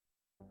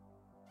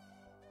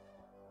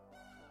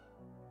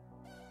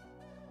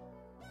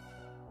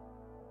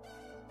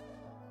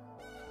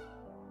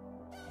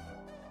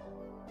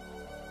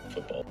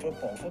Football.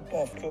 Football.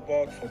 Football.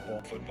 Football.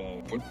 Football. Football.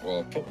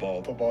 Football.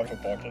 Football. Football.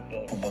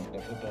 Football.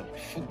 Football. Football.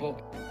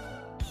 Football.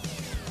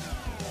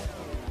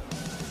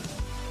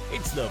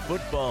 It's the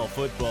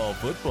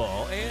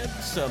football, and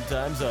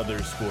sometimes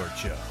other sport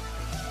show.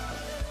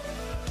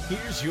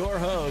 Here's your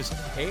host,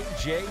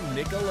 AJ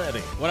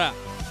Nicoletti. What up?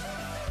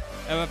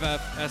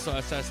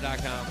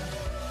 FFFSOSS.com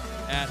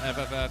at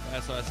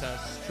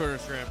FFFSOSS, Twitter,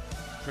 Instagram,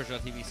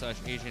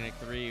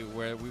 twitch.tv/AJNick3,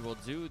 where we will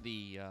do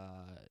the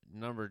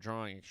number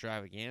drawing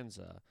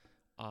extravaganza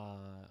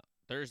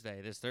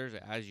this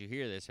Thursday. As you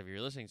hear this, if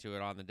you're listening to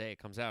it on the day it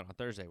comes out on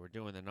Thursday, we're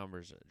doing the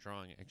numbers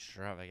drawing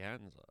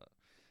extravaganza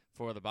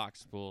for the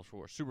box pool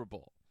for Super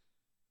Bowl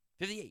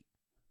 58,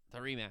 the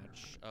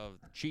rematch of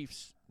the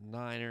Chiefs,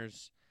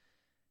 Niners,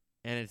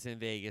 and it's in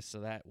Vegas, so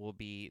that will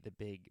be the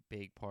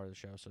big part of the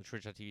show. So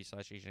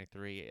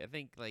twitch.tv/AJNick3. I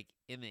think like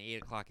in the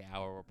 8 o'clock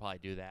hour, we'll probably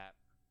do that.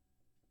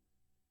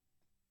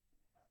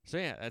 So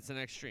yeah, that's the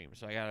next stream.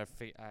 So I gotta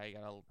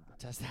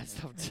test that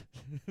stuff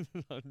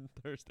on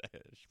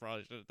Thursday.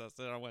 Probably should have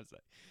tested it on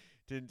Wednesday.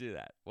 Didn't do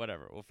that.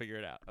 Whatever. We'll figure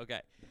it out.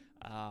 Okay.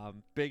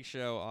 Big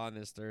show on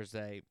this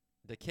Thursday.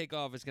 The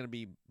kickoff is going to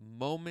be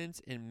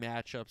moments and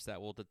matchups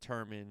that will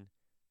determine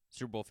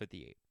Super Bowl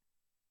 58.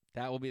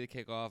 That will be the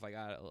kickoff. I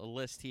got a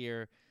list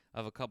here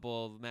of a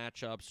couple of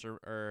matchups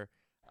or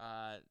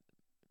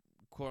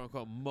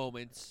quote-unquote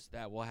moments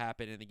that will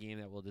happen in the game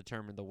that will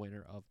determine the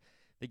winner of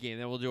the game.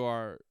 Then we'll do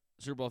our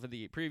Super Bowl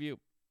 58 preview,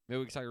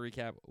 midweek soccer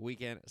recap,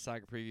 weekend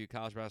soccer preview,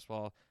 college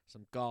basketball,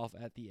 some golf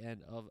at the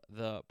end of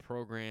the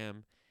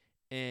program,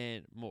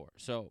 and more.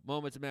 So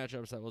moments and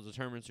matchups that will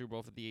determine Super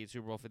Bowl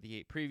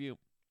 58 preview,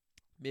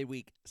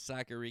 midweek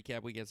soccer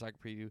recap, weekend soccer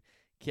preview,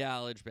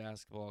 college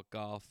basketball,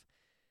 golf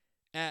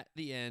at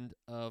the end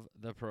of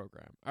the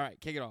program. All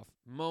right, kick it off.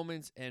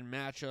 Moments and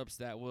matchups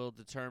that will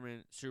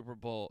determine Super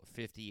Bowl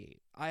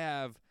 58. I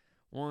have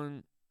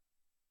 1,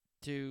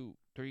 2,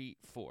 3,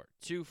 4.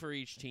 2 for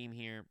each team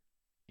here.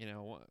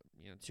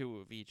 Two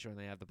of each when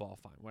they have the ball,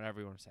 fine,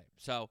 whatever you want to say.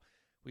 So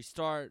we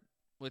start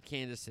with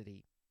Kansas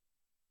City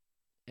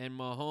and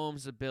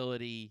Mahomes'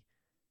 ability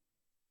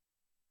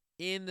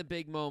in the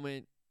big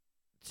moment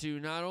to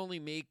not only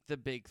make the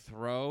big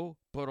throw,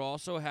 but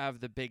also have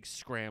the big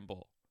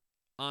scramble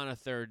on a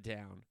third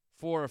down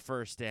for a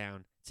first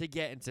down to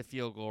get into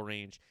field goal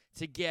range,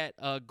 to get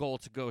a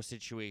goal-to-go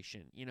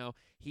situation.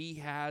 He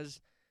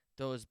has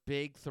those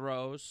big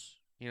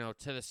throws, to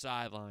the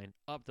sideline,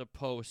 up the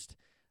post,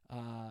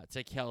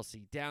 to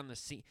Kelsey, down the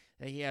seam.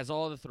 He has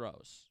all the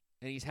throws,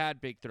 and he's had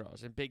big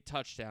throws and big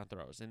touchdown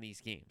throws in these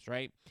games,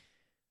 right?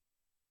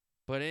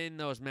 But in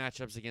those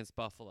matchups against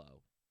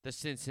Buffalo, the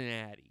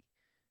Cincinnati,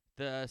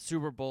 the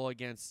Super Bowl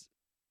against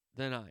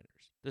the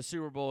Niners, the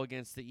Super Bowl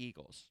against the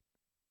Eagles,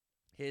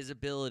 his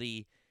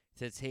ability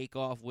to take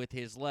off with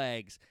his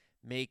legs,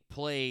 make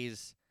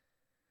plays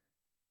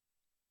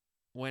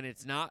when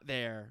it's not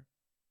there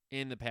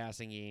in the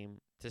passing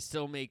game, to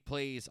still make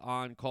plays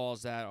on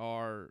calls that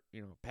are,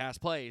 pass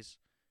plays,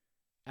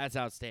 that's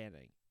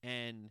outstanding.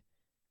 And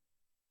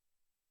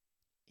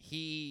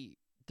he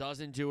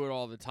doesn't do it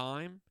all the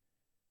time.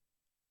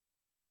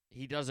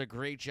 He does a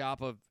great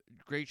job of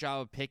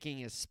picking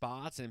his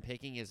spots and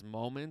picking his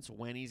moments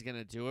when he's going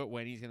to do it,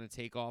 when he's going to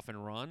take off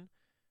and run,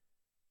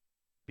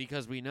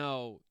 because we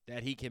know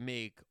that he can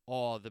make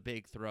all the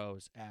big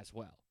throws as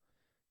well.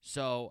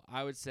 So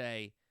I would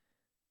say,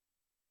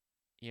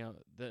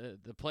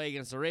 the play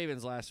against the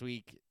Ravens last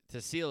week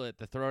to seal it,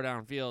 the throw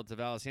downfield to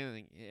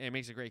Valdes-Scantling, it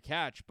makes a great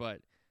catch,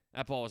 but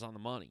that ball was on the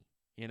money,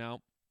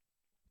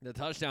 The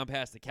touchdown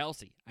pass to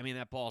Kelsey,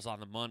 that ball's on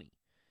the money.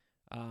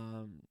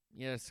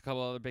 There's a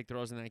couple other big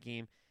throws in that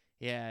game.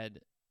 He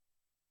had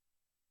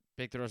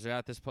big throws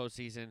throughout this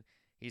postseason.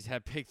 He's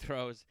had big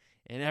throws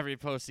in every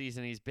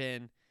postseason he's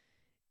been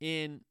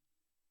in.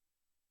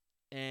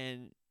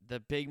 And the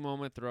big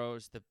moment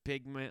throws, the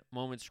big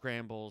moment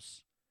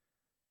scrambles,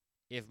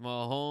 if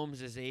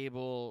Mahomes is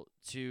able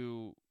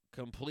to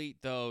complete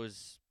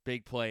those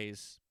big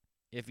plays,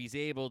 if he's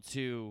able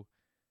to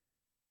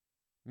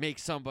make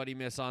somebody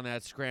miss on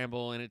that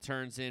scramble and it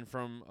turns in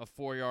from a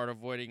 4-yard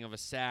avoiding of a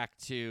sack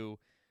to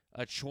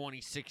a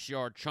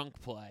 26-yard chunk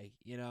play,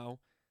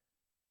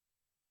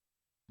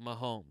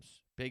 Mahomes,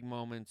 big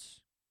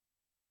moments,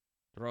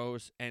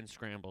 throws and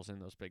scrambles in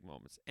those big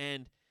moments.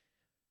 And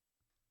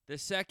the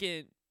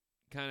second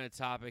kind of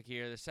topic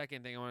here, the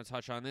second thing I want to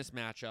touch on this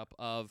matchup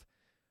of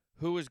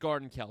who is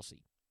guarding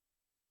Kelsey.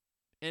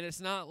 And it's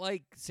not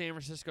like San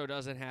Francisco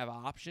doesn't have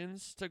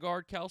options to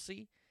guard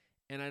Kelsey,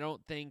 and I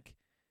don't think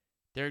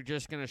they're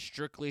just going to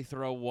strictly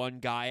throw one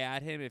guy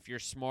at him. If you're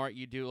smart,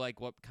 you do like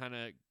what kind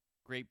of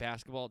great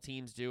basketball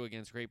teams do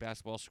against great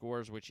basketball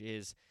scorers, which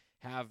is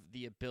have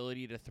the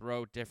ability to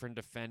throw different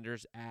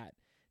defenders at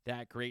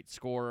that great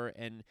scorer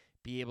and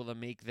be able to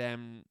make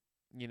them,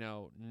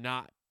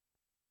 not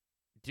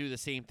do the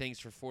same things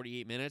for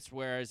 48 minutes.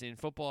 Whereas in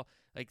football,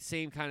 like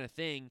same kind of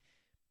thing,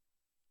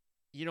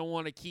 you don't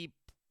want to keep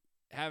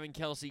having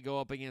Kelsey go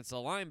up against a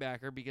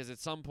linebacker because at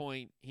some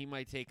point he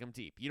might take him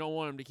deep. You don't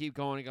want him to keep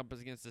going up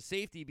against the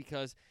safety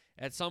because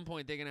at some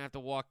point they're going to have to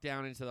walk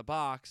down into the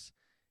box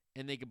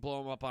and they can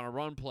blow him up on a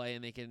run play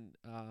and they can,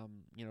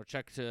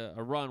 check to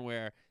a run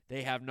where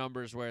they have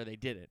numbers where they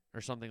did it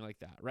or something like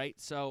that, right?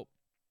 So,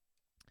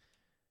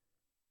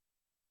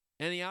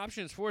 and the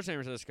options for San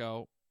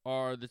Francisco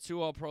are the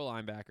two all-pro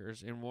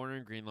linebackers in Warner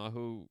and Greenlaw,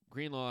 who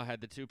Greenlaw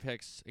had the 2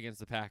 picks against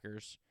the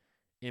Packers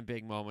in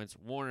big moments.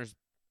 Warner's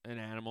an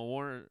animal.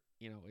 Warner,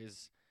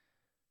 is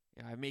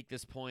I make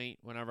this point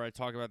whenever I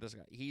talk about this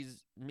guy.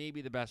 He's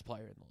maybe the best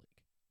player in the league.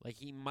 Like,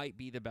 he might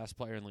be the best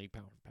player in the league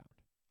pound for pound,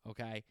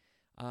 okay?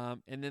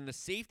 And then the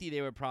safety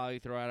they would probably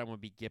throw at him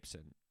would be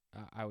Gibson,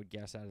 I would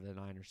guess, out of the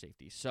Niners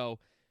safety. So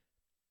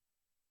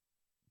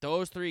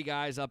those 3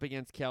 guys up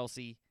against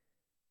Kelsey.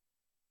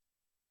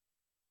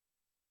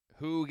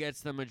 Who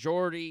gets the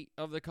majority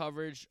of the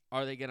coverage?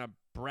 Are they going to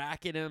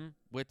bracket him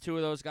with 2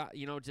 of those guys?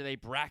 Do they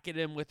bracket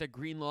him with a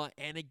Greenlaw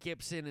and a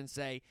Gibson and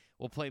say,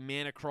 we'll play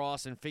man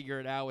across and figure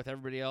it out with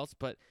everybody else?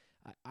 But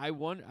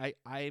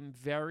I'm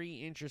very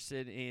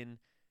interested in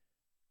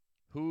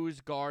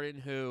who's guarding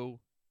who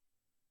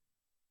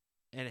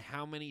and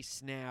how many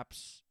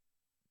snaps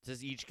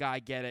does each guy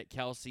get at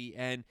Kelsey.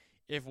 And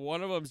if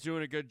one of them's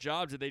doing a good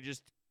job, do they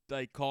just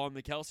call him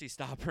the Kelsey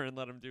stopper and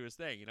let him do his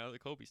thing? The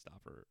Kobe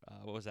stopper.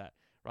 What was that?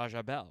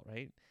 Rajah Bell,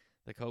 right?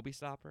 The Kobe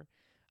stopper.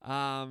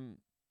 So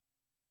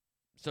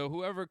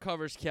whoever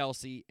covers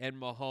Kelsey and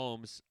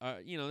Mahomes,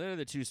 they're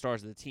the 2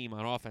 stars of the team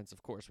on offense,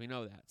 of course. We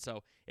know that.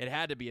 So it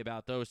had to be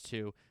about those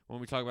 2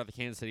 when we talk about the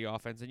Kansas City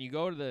offense. And you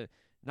go to the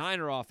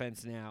Niner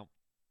offense now,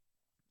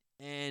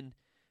 and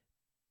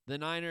the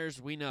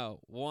Niners, we know,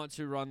 want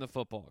to run the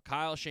football.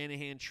 Kyle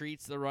Shanahan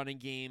treats the running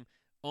game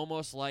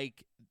almost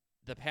like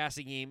the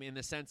passing game in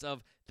the sense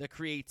of the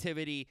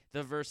creativity,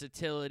 the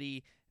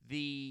versatility,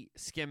 the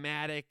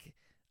schematic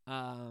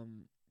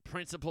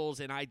principles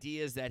and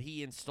ideas that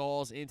he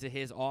installs into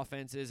his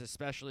offenses,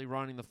 especially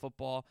running the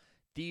football.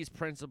 These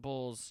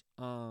principles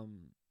have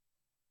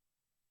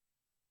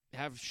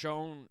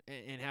shown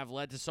and have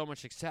led to so much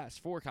success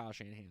for Kyle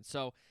Shanahan.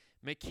 So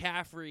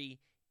McCaffrey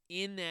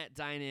in that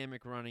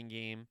dynamic running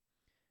game,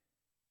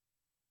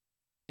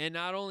 and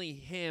not only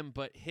him,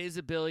 but his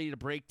ability to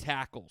break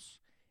tackles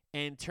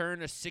and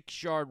turn a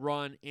 6-yard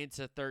run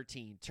into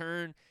 13,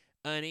 turn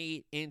an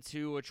 8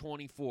 into a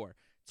 24,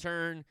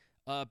 turn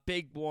a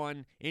big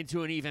one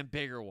into an even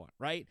bigger one,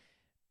 right?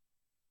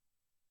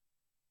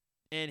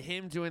 And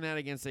him doing that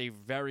against a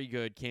very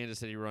good Kansas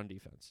City run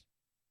defense.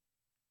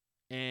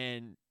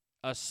 And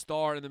a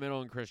star in the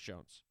middle in Chris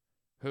Jones,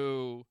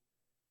 who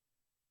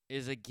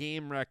is a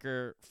game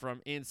wrecker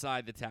from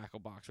inside the tackle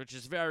box, which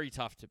is very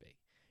tough to be.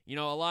 A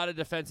lot of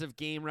defensive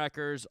game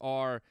wreckers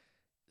are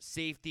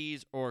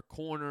safeties or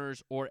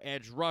corners or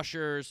edge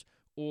rushers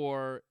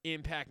or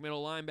impact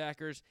middle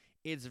linebackers.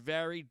 It's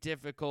very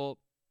difficult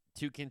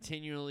to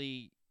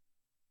continually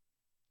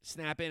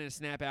snap in and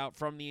snap out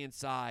from the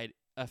inside,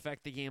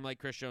 affect the game like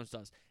Chris Jones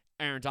does.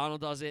 Aaron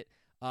Donald does it.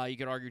 You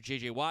could argue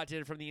J.J. Watt did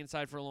it from the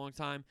inside for a long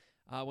time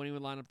when he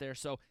would line up there.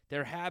 So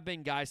there have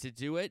been guys to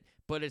do it,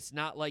 but it's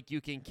not like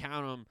you can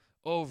count them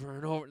over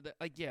and over.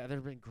 There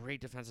have been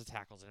great defensive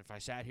tackles, and if I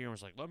sat here and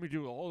was like, let me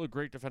do all the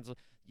great defensive,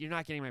 you're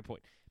not getting my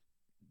point.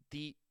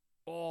 The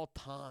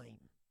all-time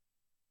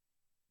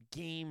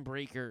game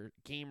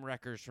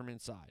wreckers from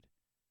inside,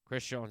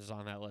 Chris Jones is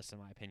on that list, in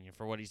my opinion,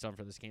 for what he's done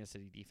for this Kansas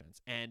City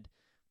defense. And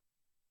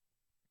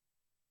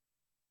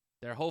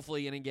they're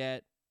hopefully going to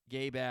get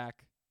Gay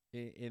back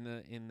in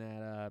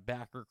that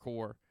backer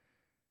core.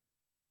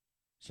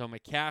 So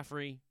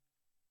McCaffrey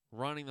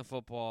running the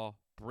football,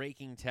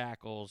 breaking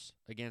tackles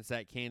against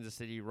that Kansas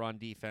City run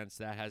defense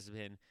that has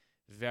been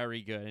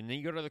very good. And then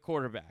you go to the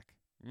quarterback,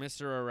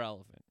 Mr.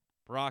 Irrelevant,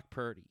 Brock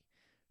Purdy,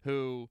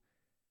 who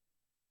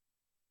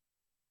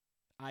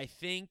I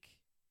think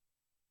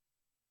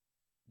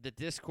the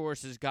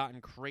discourse has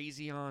gotten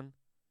crazy on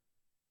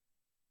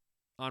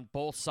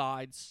both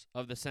sides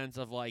of the sense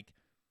of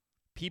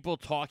people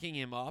talking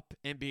him up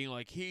and being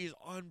like, he's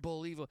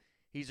unbelievable.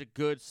 He's a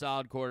good,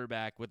 solid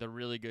quarterback with a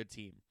really good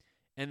team.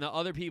 And the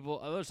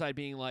other side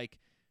being like,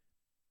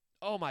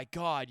 oh my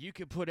God, you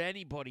could put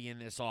anybody in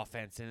this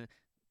offense. And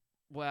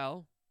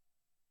well,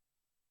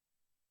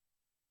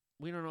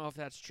 we don't know if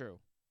that's true.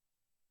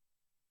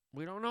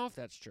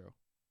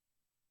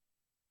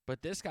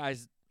 But this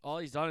guy's, all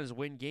he's done is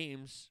win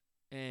games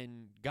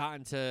and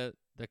gotten to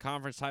the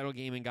conference title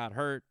game and got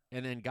hurt,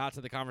 and then got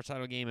to the conference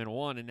title game and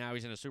won, and now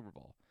he's in a Super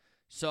Bowl.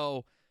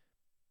 So,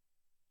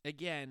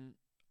 again,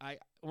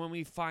 when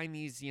we find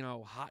these,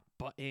 hot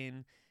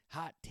button,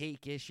 hot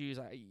take issues,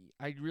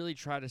 I really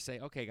try to say,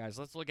 okay, guys,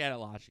 let's look at it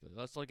logically.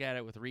 Let's look at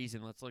it with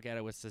reason. Let's look at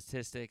it with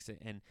statistics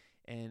and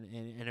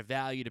a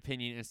valued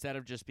opinion, instead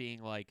of just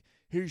being like,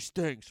 he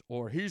stinks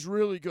or he's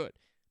really good.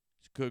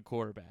 He's a good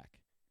quarterback.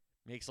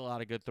 Makes a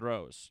lot of good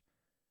throws.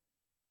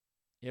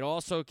 It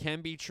also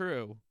can be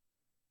true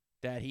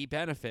that he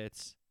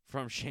benefits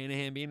from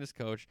Shanahan being his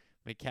coach,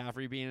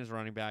 McCaffrey being his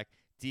running back,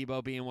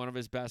 Debo being one of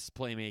his best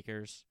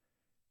playmakers,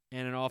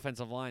 and an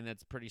offensive line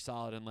that's pretty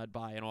solid and led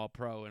by an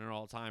all-pro and an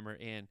all-timer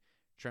in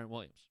Trent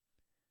Williams.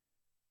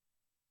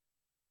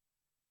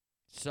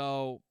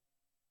 So,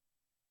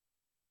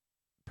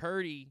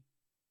 Purdy,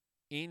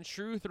 in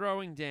true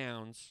throwing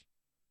downs,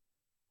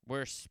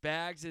 where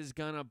Spags is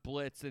going to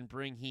blitz and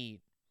bring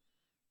heat,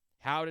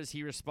 how does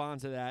he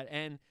respond to that?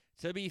 And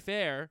to be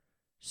fair,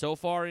 so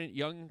far in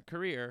young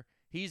career,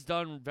 he's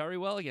done very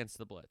well against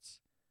the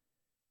blitz.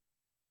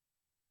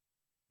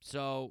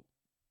 So,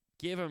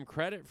 give him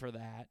credit for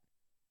that.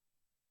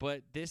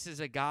 But this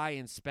is a guy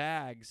in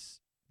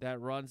Spags that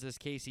runs this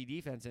KC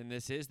defense, and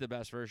this is the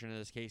best version of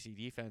this KC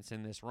defense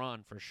in this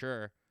run for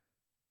sure.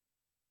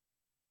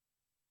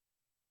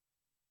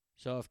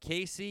 So if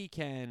KC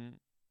can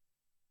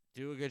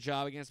do a good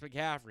job against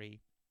McCaffrey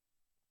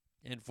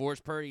and force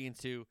Purdy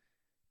into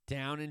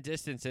down and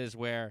distances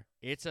where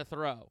it's a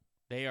throw,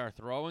 they are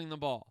throwing the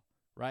ball,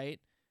 right?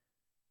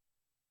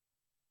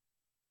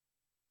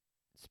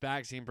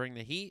 Spags can bring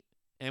the heat,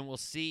 and we'll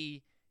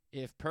see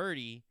if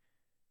Purdy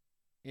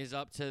is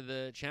up to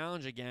the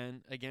challenge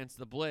again against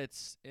the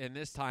blitz, and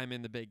this time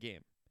in the big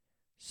game.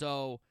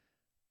 So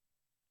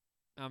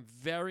I'm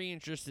very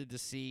interested to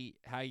see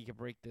how you can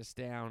break this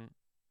down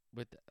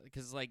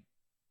because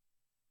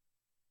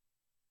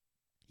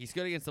he's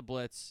good against the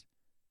blitz,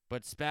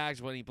 but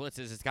Spags, when he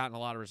blitzes, has gotten a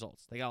lot of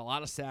results. They got a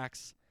lot of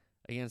sacks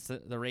against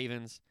the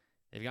Ravens.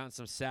 They've gotten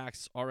some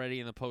sacks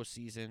already in the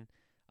postseason.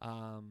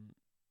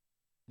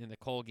 In the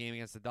Cole game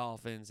against the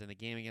Dolphins, and the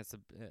game against the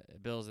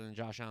Bills, and then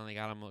Josh Allen, they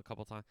got him a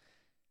couple times.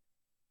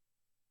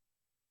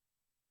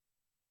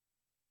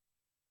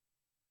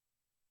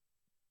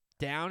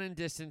 Down in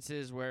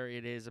distances where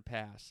it is a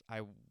pass,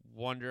 I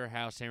wonder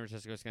how San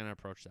Francisco is going to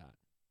approach that.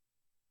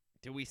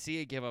 Do we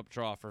see a give-up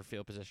draw for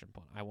field position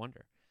punt? I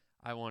wonder.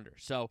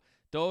 So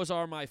those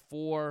are my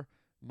 4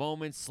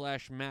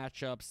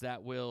 moments/matchups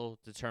that will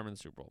determine the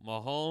Super Bowl.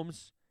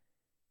 Mahomes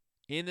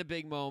in the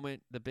big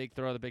moment, the big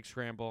throw, the big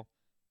scramble.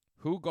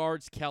 Who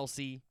guards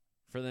Kelsey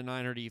for the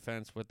Niner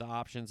defense with the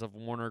options of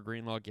Warner,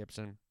 Greenlaw,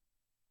 Gibson?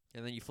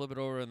 And then you flip it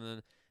over and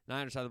the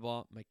Niners side of the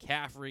ball.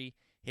 McCaffrey,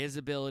 his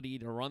ability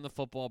to run the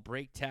football,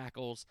 break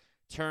tackles,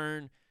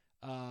 turn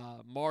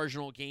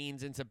marginal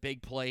gains into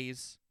big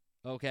plays.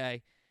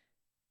 Okay.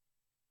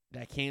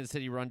 That Kansas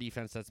City run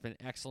defense that's been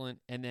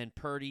excellent. And then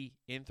Purdy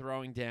in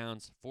throwing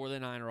downs for the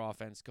Niner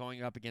offense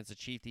going up against a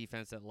Chief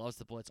defense that loves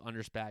to blitz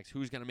under Spags.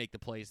 Who's going to make the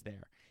plays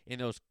there? In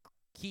those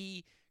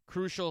key,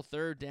 crucial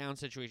third down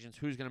situations,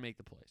 who's going to make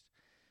the plays?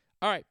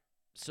 All right,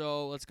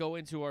 so let's go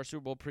into our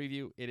Super Bowl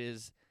preview. It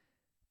is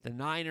the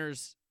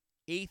Niners'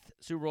 8th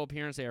Super Bowl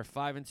appearance. They are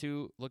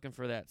 5-2, looking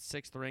for that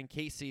 6th ring.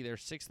 KC, their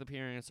 6th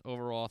appearance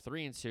overall,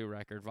 3-2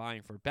 record,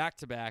 vying for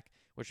back-to-back,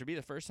 which would be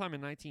the first time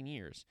in 19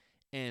 years,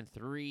 and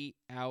 3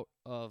 out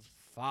of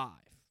 5,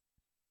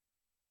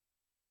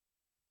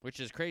 which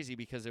is crazy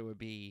because it would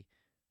be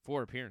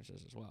 4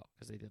 appearances as well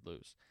because they did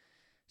lose.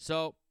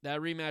 So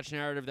that rematch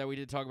narrative that we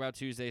did talk about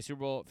Tuesday,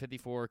 Super Bowl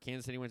 54,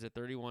 Kansas City wins at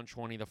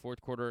 31-20, the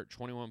fourth quarter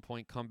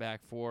 21-point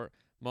comeback for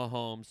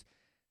Mahomes.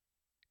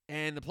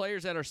 And the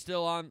players that are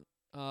still on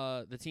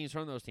the teams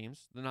from those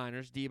teams, the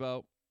Niners,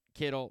 Debo,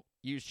 Kittle,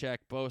 Juszczyk,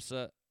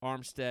 Bosa,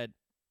 Armstead,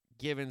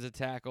 Givens a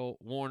tackle,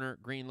 Warner,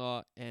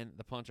 Greenlaw, and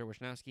the punter,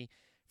 Wisniewski.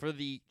 For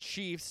the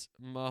Chiefs,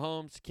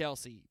 Mahomes,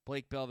 Kelsey,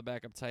 Blake Bell, the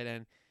backup tight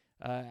end,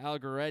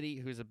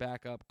 Algoretti, who's a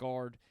backup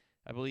guard,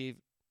 I believe,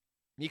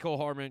 Mecole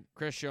Hardman,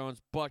 Chris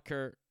Jones,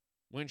 Butker,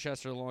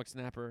 Winchester, the long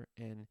snapper,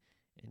 and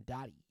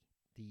Dottie,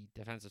 the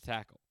defensive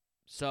tackle.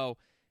 So,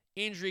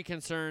 injury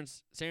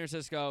concerns, San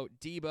Francisco,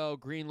 Debo,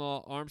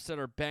 Greenlaw, Armstead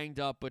are banged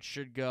up but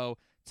should go.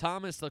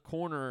 Thomas, the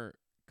corner,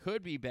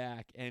 could be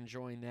back and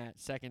join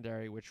that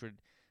secondary, which would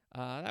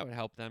that would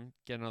help them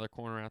get another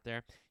corner out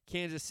there.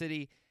 Kansas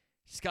City,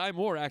 Sky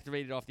Moore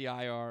activated off the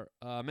IR.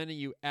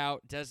 Ameniu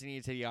out,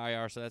 designated to the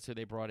IR, so that's who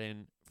they brought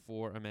in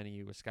for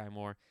Ameniu with Sky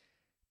Moore.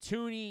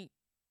 Tooney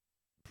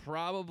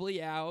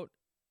probably out.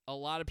 A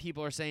lot of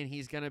people are saying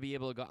he's going to be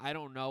able to go. I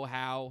don't know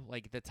how.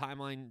 Like, the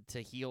timeline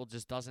to heal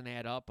just doesn't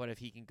add up, but if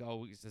he can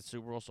go, he's the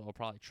Super Bowl, so I'll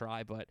probably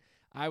try. But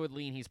I would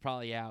lean he's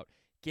probably out.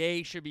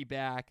 Gay should be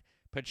back.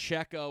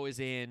 Pacheco is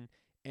in.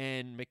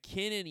 And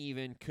McKinnon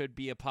even could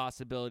be a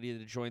possibility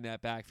to join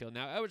that backfield.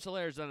 Now,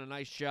 Edwards-Hilaire's done a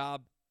nice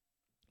job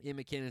in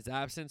McKinnon's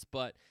absence,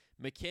 but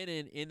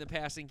McKinnon in the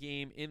passing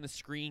game, in the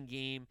screen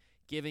game,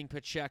 giving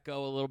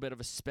Pacheco a little bit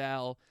of a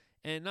spell.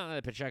 And not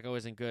that Pacheco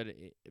isn't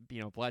good,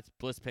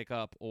 blitz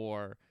pickup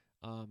or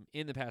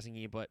in the passing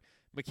game, but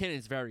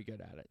McKinnon's very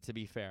good at it, to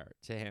be fair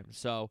to him.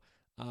 So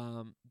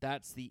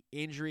that's the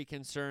injury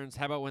concerns.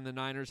 How about when the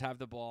Niners have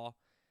the ball?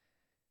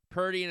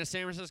 Purdy and a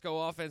San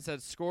Francisco offense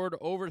that scored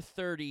over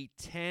 30,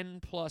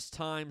 10-plus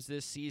times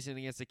this season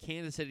against a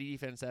Kansas City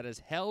defense that has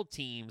held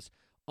teams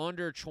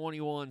under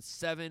 21,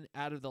 7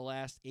 out of the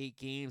last 8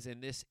 games.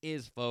 And this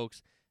is,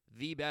 folks,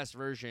 the best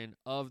version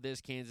of this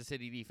Kansas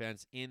City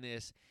defense in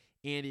this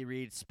Andy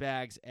Reid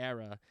Spags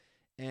era.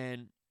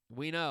 And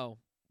we know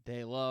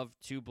they love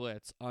to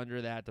blitz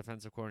under that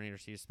defensive coordinator,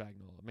 Steve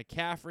Spagnuolo.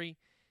 McCaffrey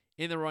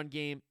in the run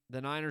game.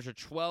 The Niners are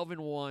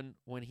 12-1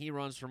 when he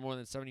runs for more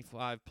than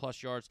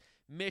 75-plus yards.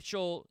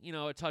 Mitchell,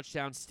 a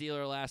touchdown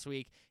stealer last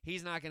week.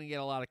 He's not going to get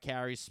a lot of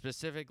carries,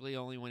 specifically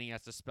only when he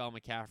has to spell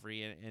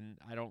McCaffrey, and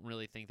I don't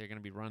really think they're going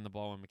to be running the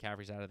ball when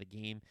McCaffrey's out of the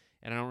game,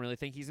 and I don't really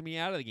think he's going to be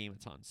out of the game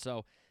a ton.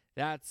 So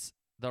that's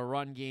the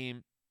run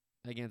game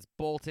against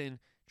Bolton.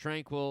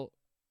 Tranquil,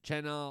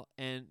 Chenal,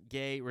 and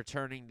Gay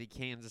returning the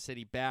Kansas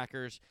City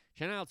backers.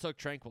 Chenal took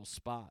Tranquil's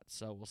spot,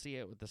 so we'll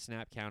see what the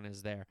snap count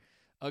is there.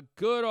 A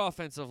good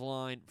offensive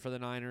line for the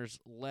Niners,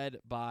 led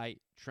by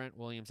Trent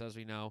Williams, as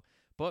we know,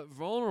 but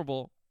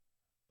vulnerable.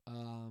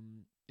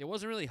 It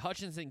wasn't really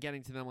Hutchinson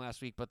getting to them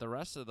last week, but the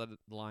rest of the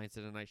Lions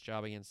did a nice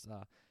job against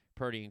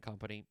Purdy and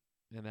company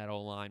in that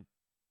O-line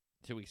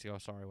 2 weeks ago.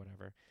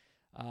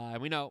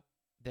 And we know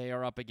they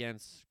are up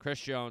against Chris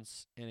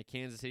Jones and a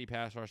Kansas City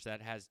pass rush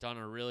that has done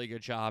a really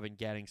good job in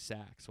getting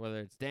sacks, whether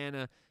it's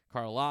Dana,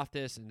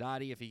 Karlaftis, and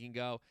Dottie, if he can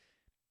go.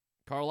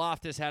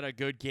 Karlaftis had a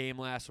good game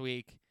last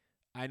week.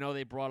 I know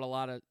they brought a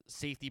lot of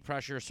safety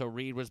pressure, so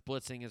Reed was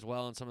blitzing as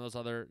well and some of those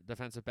other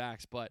defensive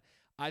backs, but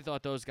I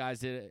thought those guys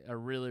did a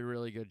really,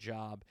 really good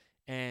job.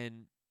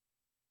 And,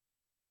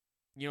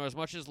 as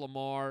much as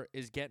Lamar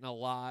is getting a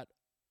lot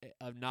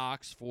of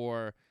knocks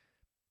for,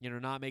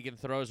 not making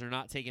throws or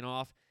not taking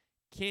off,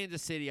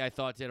 Kansas City, I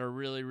thought, did a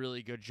really,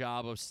 really good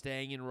job of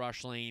staying in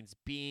rush lanes,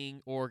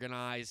 being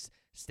organized,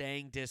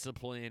 staying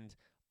disciplined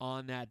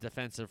on that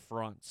defensive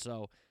front.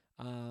 So,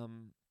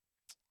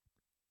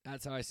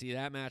 that's how I see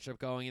that matchup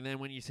going. And then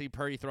when you see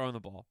Purdy throwing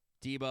the ball,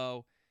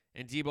 Debo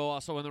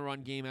also in the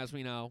run game, as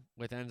we know,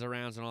 with ends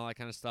arounds and all that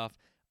kind of stuff.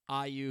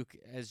 Ayuk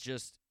has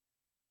just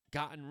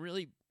gotten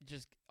really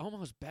just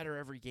almost better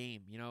every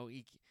game.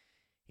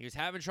 He was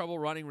having trouble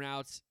running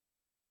routes.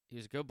 He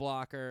was a good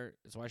blocker.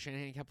 That's why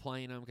Shanahan kept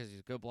playing him, because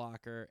he's a good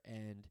blocker.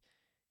 And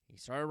he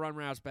started running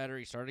routes better.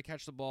 He started to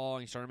catch the ball,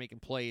 and he started making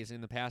plays in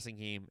the passing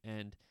game.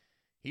 And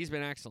he's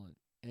been excellent.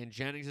 And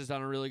Jennings has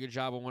done a really good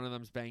job when one of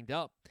them's banged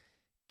up.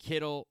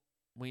 Kittle,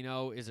 we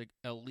know, is an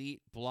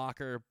elite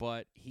blocker,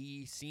 but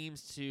he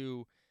seems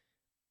to,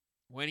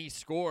 when he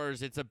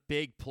scores, it's a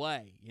big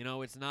play.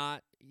 It's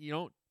not,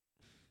 and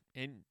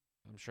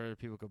I'm sure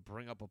people could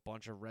bring up a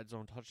bunch of red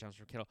zone touchdowns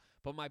for Kittle.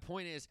 But my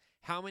point is,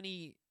 how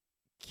many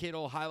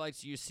Kittle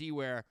highlights do you see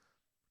where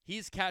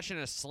he's catching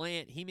a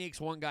slant, he makes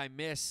one guy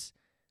miss,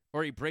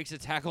 or he breaks a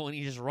tackle and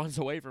he just runs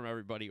away from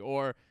everybody,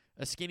 or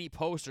a skinny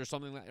post or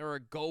something like, or a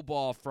go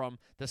ball from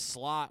the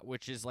slot,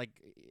 which is like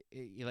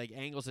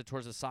angles it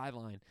towards the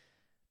sideline.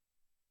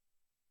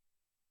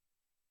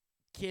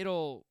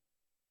 Kittle,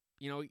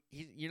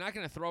 you're not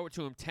going to throw it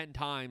to him 10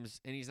 times,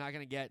 and he's not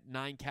going to get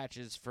 9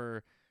 catches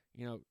for,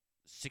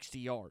 60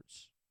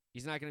 yards.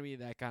 He's not going to be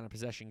that kind of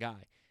possession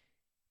guy.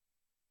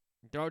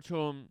 Throw it to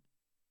him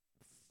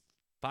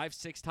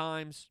 5-6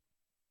 times,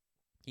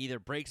 he either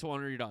breaks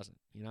one or he doesn't,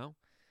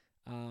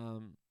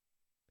 And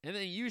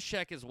then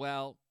Juszczyk as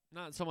well.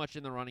 Not so much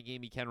in the running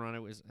game. He can run it.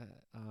 Was,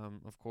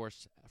 of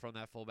course, from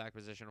that fullback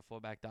position, a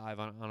fullback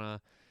dive on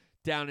a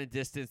down and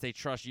distance. They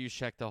trust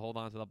Juszczyk to hold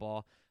on to the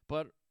ball.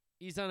 But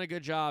he's done a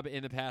good job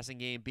in the passing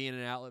game, being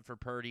an outlet for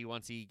Purdy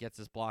once he gets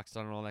his blocks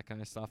done and all that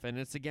kind of stuff. And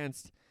it's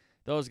against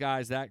those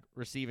guys, that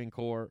receiving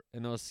core,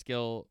 and those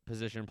skill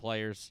position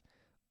players,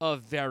 a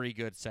very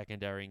good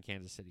secondary in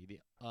Kansas City.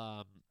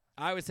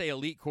 I would say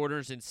elite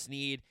corners in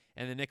Snead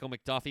and the nickel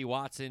McDuffie.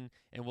 Watson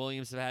and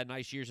Williams have had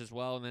nice years as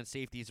well. And then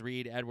safeties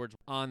Reed, Edwards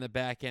on the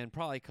back end,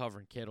 probably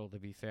covering Kittle, to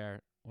be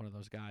fair, one of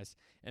those guys.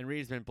 And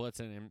Reed's been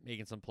blitzing and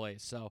making some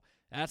plays. So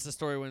that's the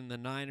story when the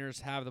Niners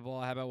have the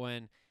ball. How about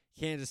when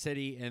Kansas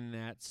City and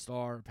that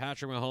star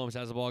Patrick Mahomes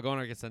has the ball going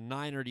against the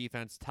Niner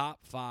defense, top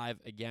 5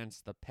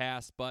 against the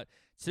pass. But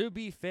to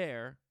be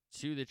fair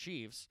to the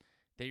Chiefs,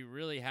 they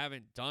really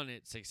haven't done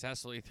it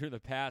successfully through the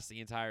pass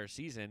the entire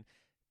season.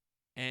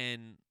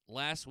 And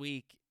last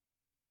week,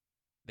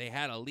 they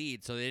had a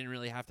lead, so they didn't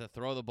really have to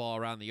throw the ball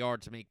around the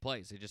yard to make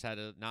plays. They just had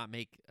to not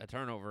make a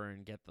turnover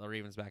and get the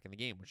Ravens back in the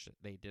game, which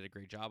they did a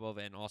great job of,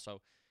 and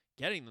also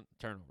getting the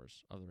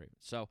turnovers of the Ravens.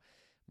 So,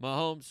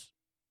 Mahomes,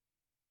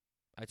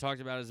 I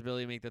talked about his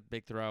ability to make the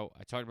big throw.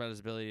 I talked about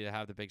his ability to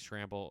have the big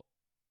scramble.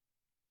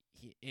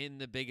 In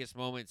the biggest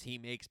moments, he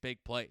makes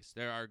big plays.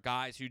 There are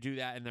guys who do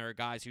that, and there are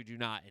guys who do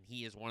not, and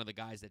he is one of the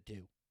guys that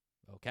do.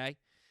 Okay?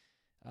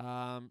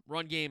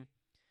 Run game.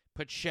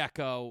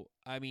 Pacheco,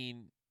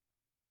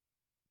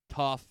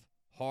 tough,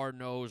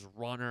 hard-nosed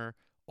runner,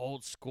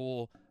 old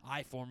school,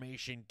 I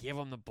formation, give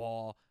him the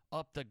ball,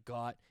 up the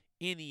gut,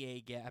 in the A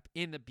gap,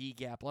 in the B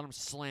gap, let him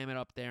slam it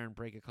up there and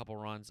break a couple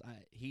runs.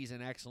 He's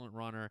an excellent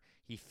runner.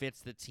 He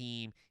fits the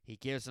team. He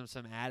gives them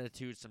some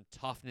attitude, some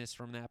toughness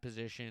from that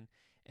position.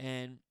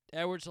 And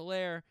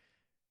Edwards-Helaire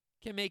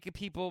can make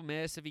people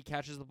miss if he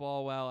catches the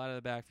ball well out of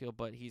the backfield,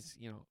 but he's,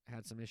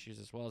 had some issues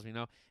as well, as we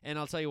know. And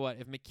I'll tell you what,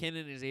 if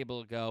McKinnon is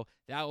able to go,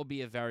 that will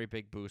be a very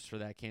big boost for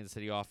that Kansas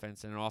City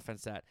offense, and an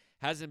offense that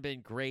hasn't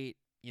been great,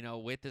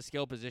 with the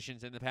skill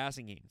positions in the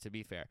passing game, to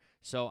be fair.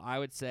 So I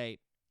would say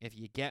if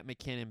you get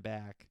McKinnon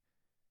back,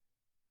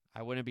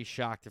 I wouldn't be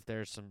shocked if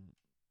there's some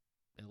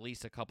at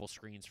least a couple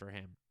screens for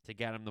him to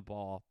get him the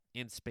ball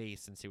in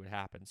space and see what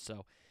happens.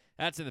 So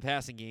that's in the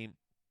passing game.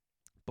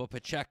 But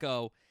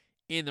Pacheco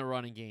in the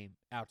running game,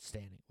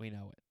 outstanding. We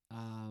know it.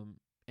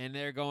 And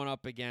they're going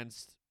up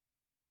against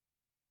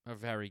a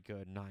very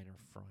good Niner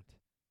front.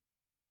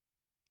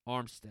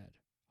 Armstead,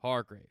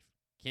 Hargrave,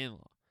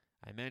 Kinlaw.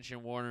 I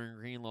mentioned Warner and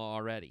Greenlaw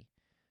already.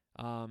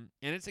 And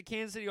it's a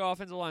Kansas City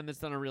offensive line that's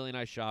done a really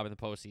nice job in the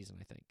postseason,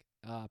 I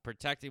think.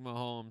 Protecting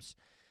Mahomes.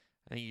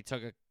 I think he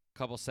took a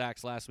couple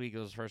sacks last week. It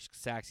was his first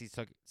sacks he's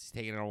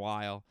taken in a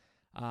while.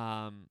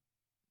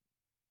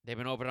 They've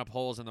been opening up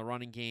holes in the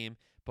running game.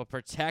 But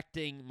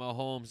protecting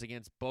Mahomes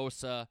against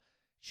Bosa,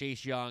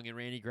 Chase Young, and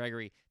Randy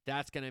Gregory,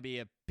 that's going to be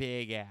a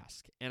big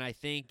ask. And I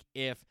think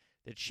if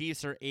the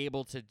Chiefs are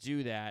able to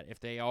do that, if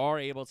they are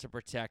able to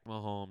protect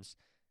Mahomes,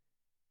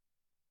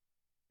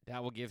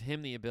 that will give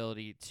him the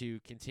ability to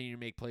continue to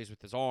make plays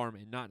with his arm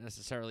and not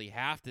necessarily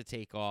have to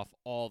take off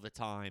all the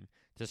time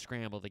to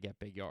scramble to get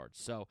big yards.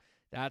 So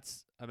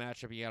that's a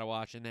matchup you got to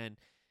watch. And then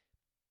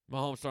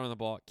Mahomes throwing the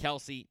ball.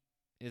 Kelsey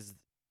is,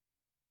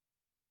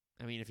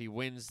 I mean, if he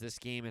wins this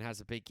game and has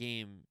a big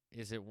game,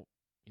 is it,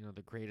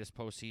 the greatest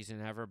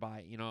postseason ever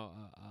by,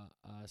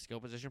 a skill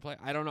position play?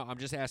 I don't know. I'm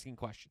just asking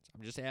questions.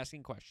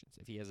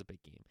 If he has a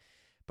big game.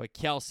 But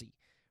Kelsey,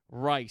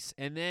 Rice,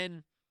 and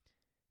then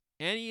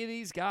any of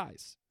these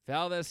guys,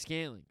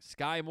 Valdez-Scantling,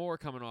 Sky Moore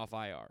coming off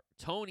IR,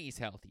 Tony's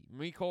healthy,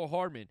 Mecole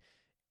Hardman,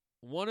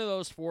 one of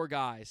those four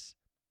guys,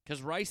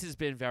 because Rice has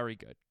been very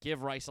good.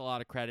 Give Rice a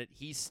lot of credit.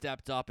 He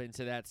stepped up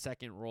into that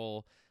second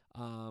role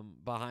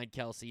behind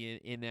Kelsey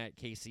in that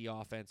KC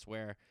offense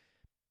where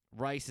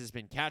Rice has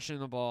been catching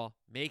the ball,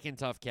 making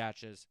tough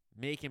catches,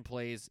 making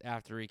plays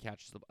after he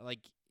catches the ball.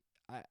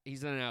 He's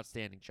done an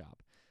outstanding job.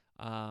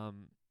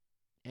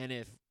 And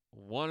if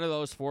one of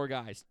those four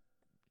guys,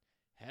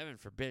 heaven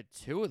forbid,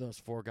 two of those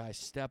four guys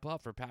step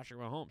up for Patrick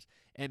Mahomes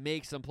and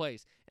make some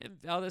plays. And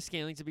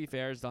Valdez-Scantling, to be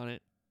fair, has done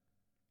it.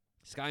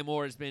 Sky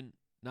Moore has been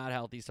not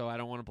healthy, so I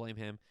don't want to blame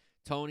him.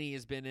 Tony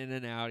has been in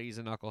and out. He's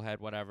a knucklehead,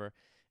 whatever.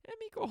 And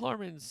Mecole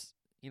Hardman's,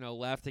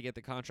 left to get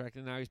the contract,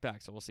 and now he's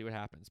back, so we'll see what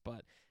happens.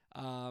 But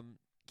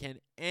can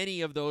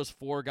any of those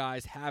four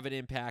guys have an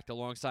impact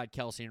alongside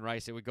Kelsey and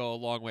Rice? It would go a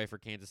long way for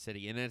Kansas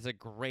City. And it's a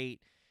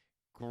great,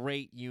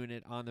 great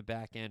unit on the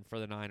back end for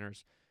the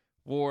Niners.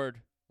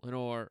 Ward,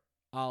 Lenore,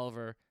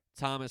 Oliver,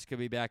 Thomas could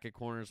be back at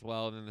corner as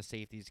well, and then the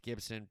safeties,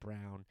 Gibson,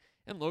 Brown,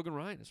 and Logan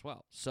Ryan as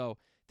well. So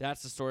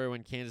that's the story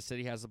when Kansas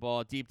City has the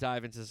ball. Deep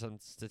dive into some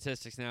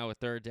statistics now with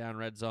third down,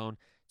 red zone,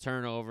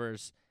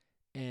 turnovers,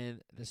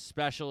 and the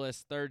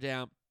specialist. Third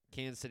down,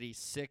 Kansas City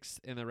 6th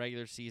in the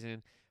regular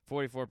season,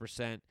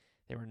 44%.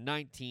 They were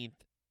 19th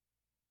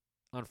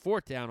on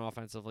fourth down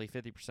offensively,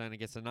 50%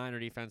 against the Niner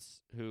defense,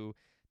 who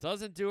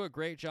doesn't do a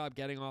great job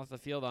getting off the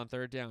field on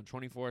third down.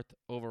 24th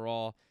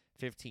overall,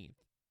 15th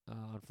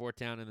on fourth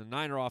down. And the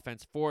Niner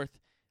offense, 4th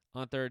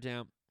on third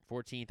down,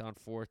 14th on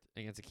fourth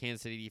against the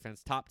Kansas City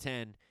defense, top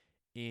 10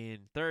 in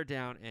third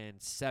down, and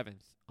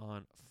 7th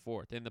on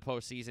fourth. In the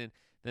postseason,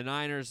 the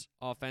Niners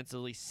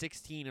offensively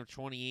 16 of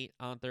 28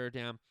 on third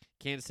down.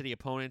 Kansas City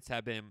opponents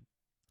have been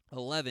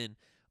 11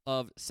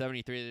 of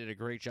 73. They did a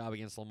great job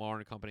against Lamar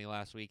and company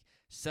last week.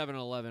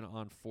 7-11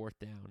 on fourth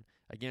down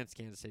against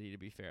Kansas City, to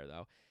be fair,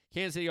 though.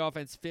 Kansas City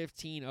offense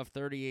 15 of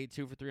 38,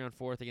 2 for 3 on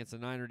fourth against the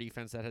Niner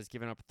defense that has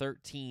given up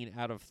 13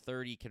 out of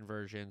 30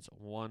 conversions,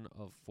 1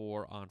 of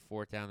 4 on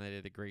fourth down. They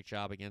did a great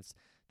job against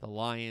the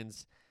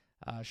Lions,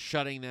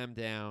 shutting them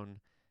down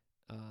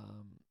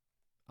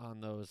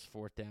on those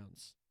fourth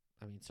downs.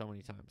 I mean, so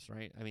many times,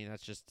 right? I mean,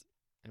 that's just,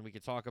 and we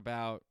could talk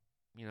about,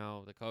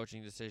 the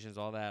coaching decisions,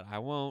 all that. I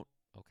won't.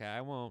 Okay,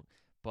 I won't.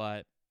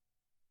 But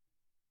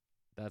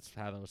that's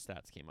how those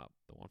stats came up,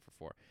 the 1 for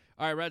 4.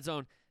 All right, red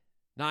zone.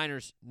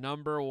 Niners,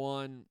 number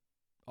one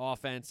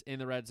offense in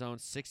the red zone,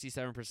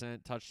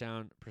 67%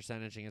 touchdown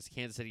percentage against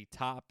Kansas City,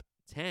 top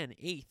 10,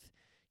 8th,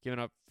 giving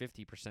up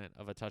 50%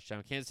 of a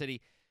touchdown. Kansas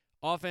City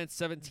offense,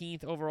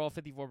 17th overall,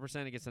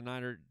 54% against the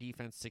Niner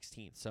defense,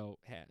 16th. So,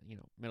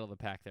 middle of the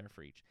pack there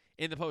for each.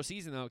 In the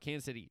postseason, though,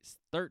 Kansas City,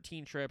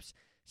 13 trips,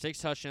 6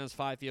 touchdowns,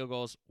 5 field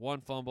goals,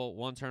 1 fumble,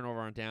 1 turnover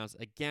on downs.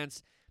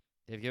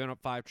 They've given up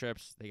 5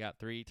 trips. They got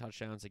 3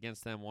 touchdowns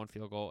against them, 1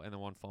 field goal, and then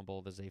 1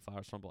 fumble, the Zay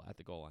Flowers fumble at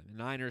the goal line. The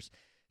Niners,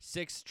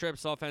 6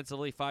 trips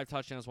offensively, 5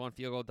 touchdowns, 1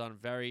 field goal, done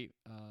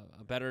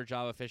a better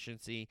job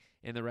efficiency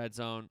in the red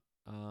zone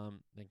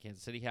than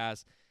Kansas City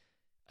has.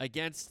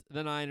 Against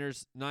the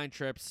Niners, 9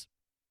 trips.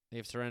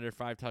 They've surrendered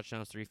 5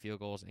 touchdowns, 3 field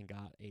goals, and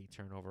got a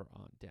turnover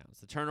on downs.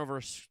 The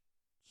turnover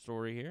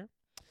story here.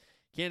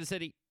 Kansas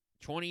City,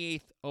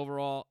 28th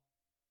overall,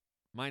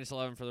 minus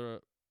 11 for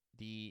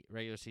the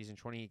regular season,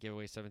 28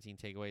 giveaways, 17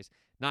 takeaways.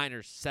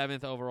 Niners,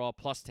 7th overall,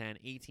 plus 10,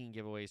 18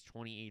 giveaways,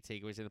 28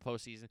 takeaways in the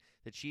postseason.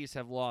 The Chiefs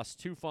have lost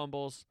 2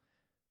 fumbles,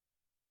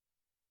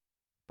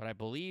 but I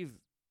believe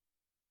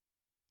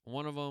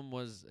one of them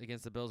was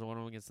against the Bills and one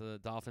of them against the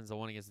Dolphins. The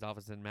one against the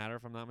Dolphins didn't matter,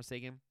 if I'm not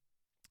mistaken.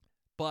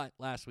 But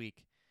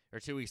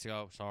 2 weeks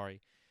ago,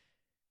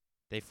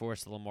 they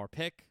forced the Lamar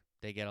pick.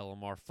 They get a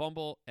Lamar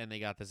fumble, and they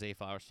got the Zay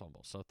Flowers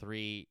fumble. So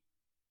 3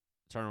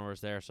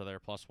 turnovers there, so they're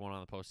 +1 on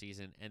the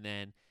postseason. And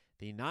then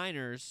the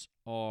Niners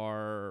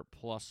are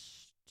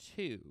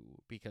 +2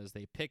 because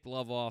they picked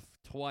Love off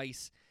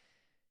twice,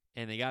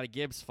 and they got a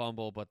Gibbs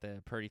fumble, but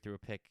the Purdy threw a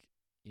pick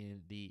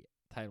in the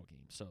title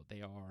game. So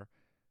they are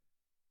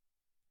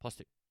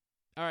 +2.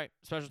 All right,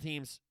 special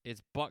teams.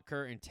 It's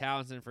Butker and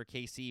Townsend for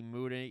KC,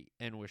 Moody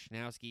and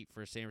Wisnowski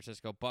for San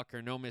Francisco.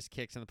 Butker, no missed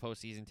kicks in the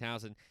postseason.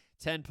 Townsend,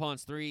 10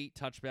 punts, 3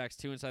 touchbacks,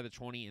 2 inside the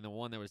 20, and the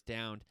one that was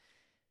downed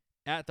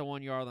at the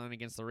 1-yard line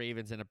against the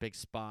Ravens in a big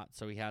spot,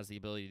 so he has the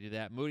ability to do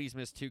that. Moody's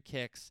missed 2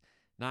 kicks.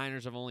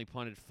 Niners have only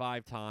punted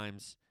 5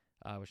 times.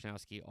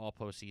 Wisnowski, all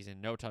postseason,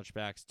 no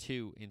touchbacks,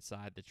 2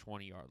 inside the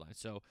 20-yard line.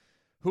 So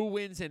who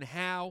wins and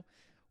how?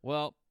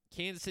 Well,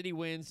 Kansas City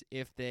wins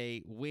if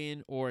they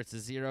win or it's a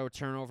 0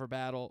 turnover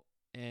battle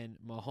and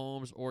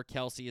Mahomes or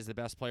Kelsey is the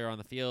best player on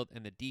the field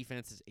and the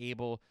defense is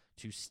able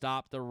to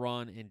stop the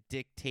run and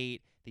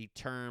dictate the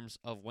terms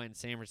of when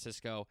San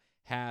Francisco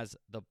has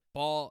the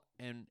ball.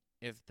 And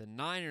if the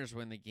Niners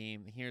win the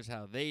game, here's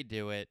how they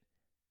do it.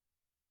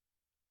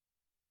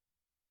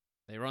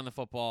 They run the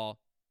football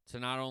to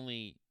not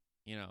only,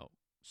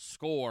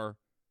 score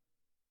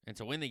and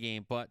to win the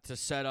game, but to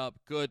set up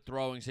good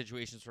throwing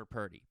situations for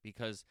Purdy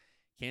because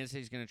Kansas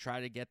City's going to try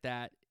to get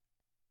that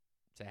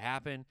to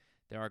happen.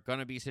 There are going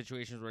to be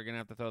situations where you're going to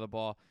have to throw the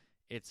ball.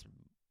 It's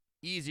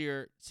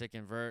easier to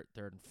convert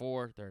 3rd and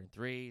 4, 3rd and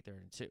 3,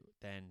 3rd and 2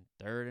 than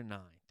 3rd and 9,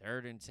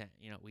 3rd and 10.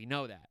 We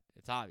know that.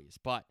 It's obvious,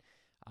 but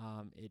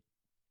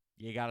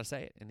you got to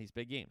say it in these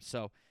big games.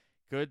 So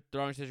good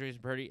throwing situation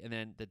for Purdy, and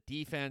then the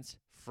defense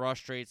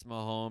frustrates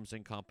Mahomes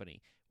and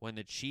company. When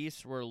the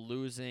Chiefs were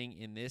losing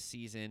in this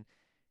season,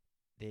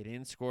 they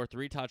didn't score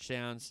 3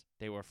 touchdowns.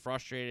 They were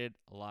frustrated.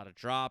 A lot of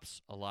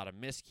drops, a lot of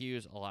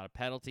miscues, a lot of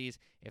penalties.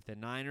 If the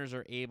Niners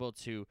are able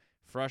to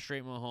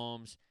frustrate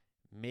Mahomes,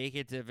 make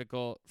it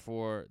difficult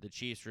for the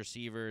Chiefs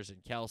receivers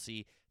and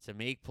Kelsey to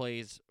make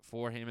plays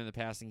for him in the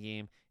passing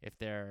game, if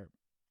they're,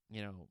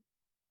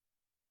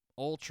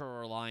 ultra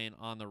reliant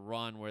on the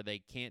run where they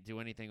can't do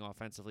anything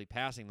offensively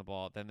passing the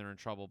ball, then they're in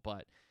trouble.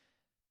 But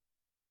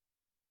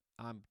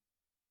I'm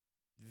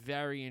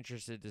very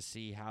interested to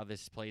see how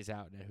this plays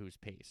out and at whose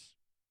pace,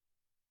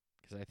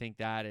 because I think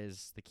that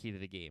is the key to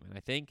the game. And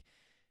I think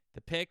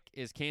the pick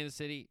is Kansas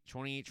City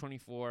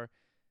 28-24.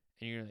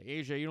 And you're like,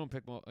 AJ, you don't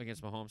pick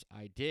against Mahomes.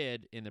 I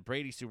did in the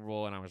Brady Super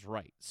Bowl, and I was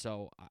right.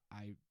 So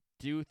I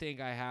do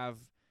think I have,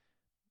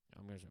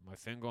 I'm going to my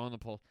finger on the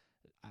pulse.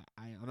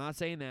 I'm not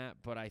saying that,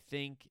 but I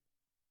think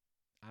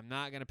I'm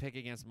not going to pick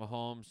against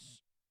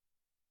Mahomes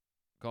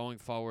going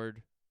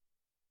forward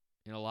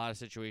in a lot of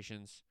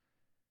situations.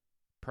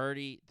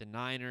 Purdy, the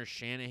Niners,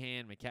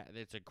 Shanahan,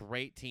 it's a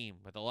great team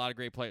with a lot of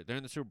great players. They're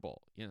in the Super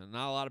Bowl.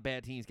 Not a lot of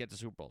bad teams get to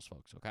Super Bowls,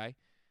 folks, okay?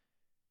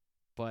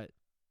 But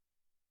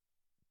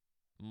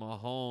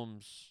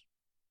Mahomes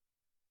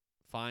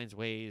finds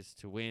ways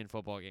to win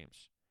football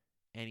games,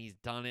 and he's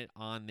done it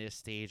on this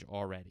stage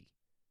already.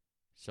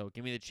 So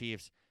give me the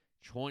Chiefs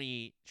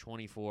 28-24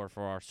 for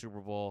our Super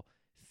Bowl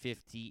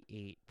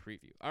 58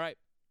 preview. All right,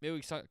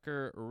 Midweek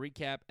Soccer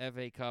recap,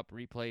 FA Cup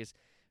replays.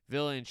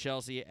 Villa and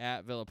Chelsea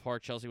at Villa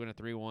Park. Chelsea win a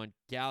 3-1.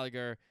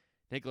 Gallagher,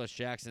 Nicholas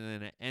Jackson,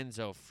 and then an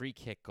Enzo free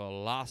kick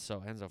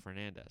golazo, Enzo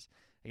Fernandez,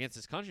 against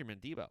his countryman,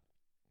 Dibu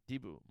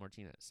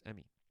Martinez,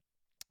 Emmy.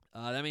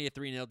 That made it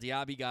 3-0.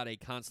 Diaby got a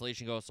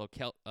consolation goal, so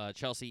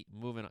Chelsea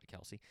moving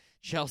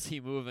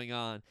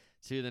on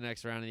to the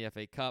next round of the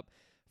FA Cup.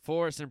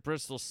 Forest and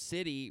Bristol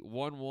City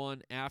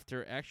 1-1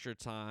 after extra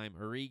time.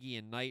 Origi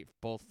and Knight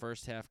both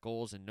first half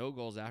goals and no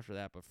goals after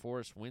that, but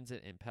Forest wins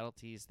it in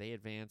penalties. They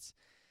advance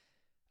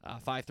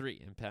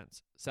 5-3 in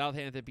pens.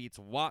 Southampton beats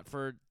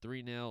Watford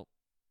 3-0.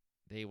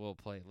 They will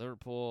play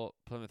Liverpool.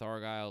 Plymouth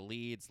Argyle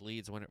Leeds.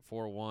 Leeds win it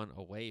 4-1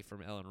 away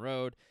from Ellen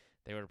Road.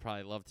 They would have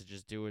probably loved to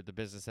just do the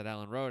business at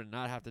Ellen Road and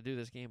not have to do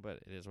this game, but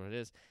it is what it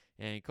is.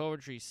 And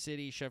Coventry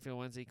City, Sheffield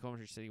Wednesday.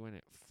 Coventry City win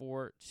it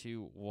 4-1.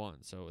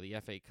 So the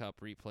FA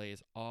Cup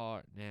replays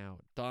are now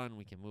done.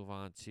 We can move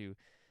on to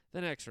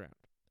the next round.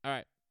 All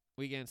right,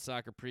 weekend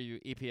soccer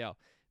preview, EPL.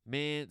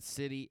 Man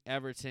City,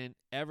 Everton.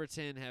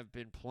 Everton have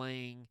been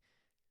playing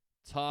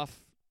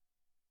tough,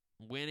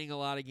 winning a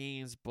lot of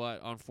games,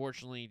 but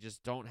unfortunately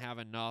just don't have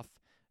enough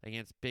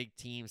against big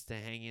teams to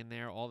hang in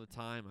there all the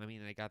time. I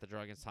mean, they got the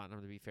draw against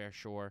Tottenham, to be fair,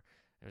 sure.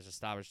 There was a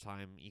stoppage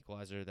time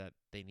equalizer that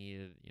they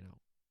needed,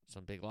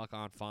 some big luck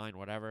on, fine,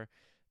 whatever.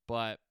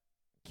 But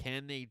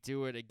can they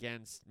do it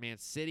against Man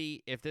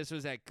City? If this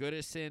was at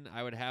Goodison,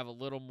 I would have a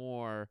little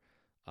more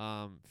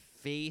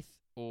faith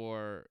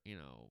or,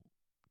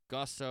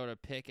 gusto to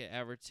pick an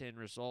Everton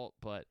result.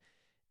 But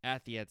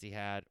at the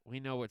Etihad, we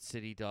know what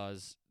City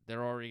does.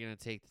 They're already going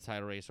to take the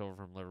title race over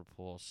from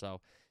Liverpool, so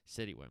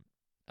City win.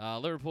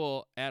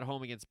 Liverpool at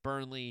home against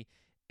Burnley,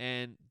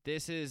 and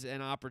this is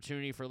an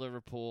opportunity for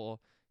Liverpool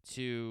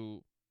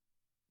to,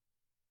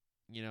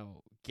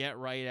 get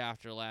right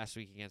after last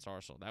week against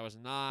Arsenal. That was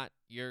not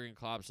Jurgen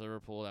Klopp's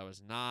Liverpool. That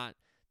was not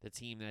the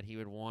team that he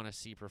would want to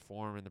see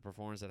perform and the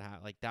performance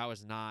that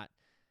was not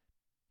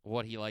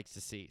what he likes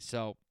to see.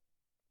 So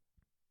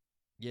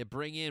you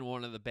bring in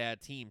one of the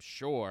bad teams,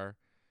 sure,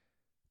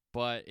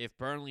 But if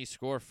Burnley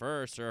score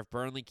first, or if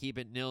Burnley keep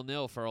it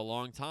 0-0 for a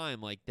long time,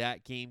 like,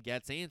 that game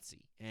gets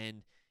antsy.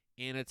 And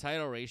in a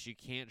title race, you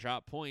can't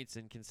drop points.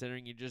 And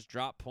considering you just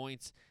dropped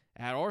points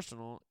at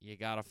Arsenal, you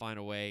got to find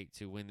a way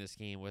to win this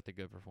game with a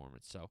good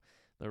performance. So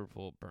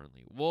Liverpool,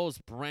 Burnley. Wolves,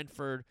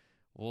 Brentford.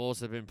 Wolves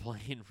have been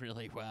playing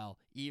really well,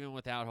 even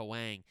without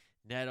Hwang.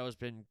 Neto's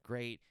been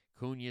great.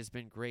 Cunha's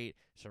been great.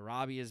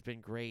 Sarabi has been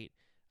great.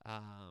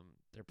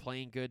 They're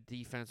playing good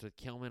defense with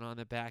Kilman on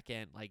the back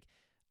end. Like,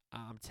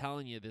 I'm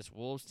telling you, this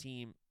Wolves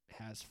team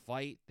has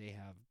fight. They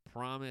have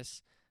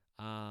promise.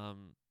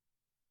 And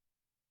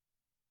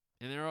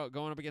they're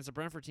going up against a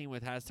Brentford team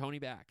that has Tony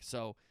back.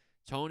 So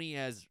Tony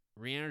has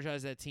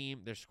re-energized that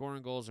team. They're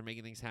scoring goals. They're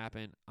making things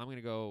happen. I'm going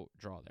to go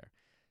draw there.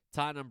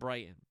 Tottenham,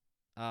 Brighton.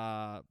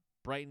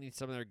 Brighton needs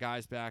some of their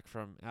guys back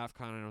from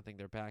AFCON. I don't think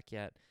they're back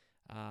yet.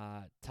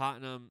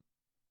 Tottenham,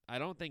 I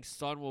don't think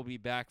Son will be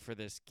back for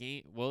this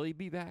game. Will he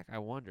be back? I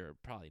wonder.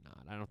 Probably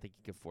not. I don't think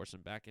you could force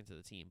him back into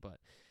the team. But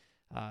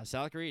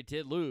South Korea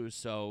did lose,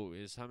 so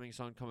is Heung-min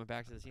Son coming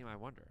back to the team? I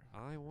wonder.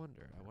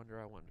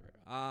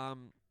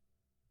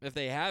 If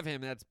they have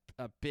him, that's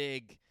a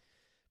big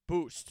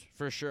boost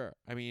for sure.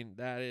 I mean,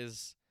 that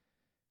is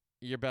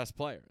your best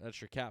player.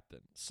 That's your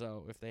captain.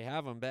 So if they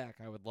have him back,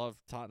 I would love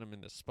Tottenham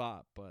in this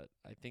spot, but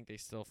I think they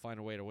still find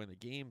a way to win the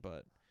game,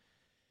 but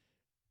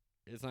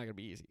it's not going to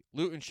be easy.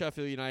 Luton,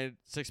 Sheffield United,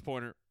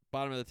 6-pointer,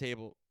 bottom of the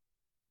table,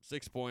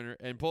 6-pointer,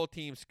 and both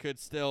teams could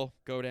still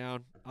go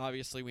down.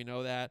 Obviously, we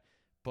know that,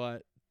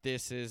 but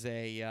this is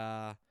a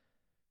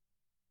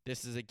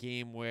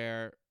game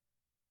where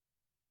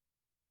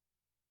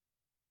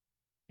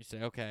you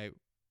say, okay,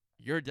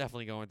 you're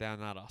definitely going down,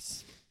 not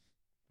us.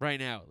 Right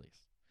now, at least.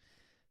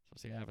 So we'll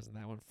see what happens in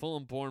that one.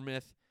 Fulham,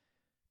 Bournemouth.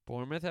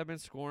 Bournemouth have been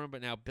scoring,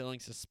 but now Billing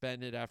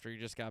suspended after he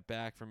just got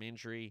back from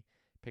injury,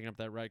 picking up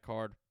that red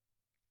card.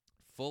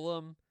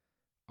 Fulham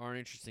are an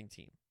interesting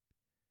team.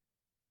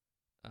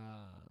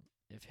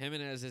 If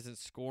Jimenez isn't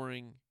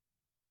scoring,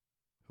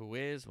 who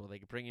is? Well, they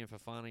could bring in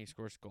Fofana. He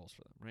scores goals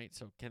for them, right?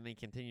 So can they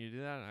continue to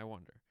do that? I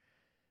wonder.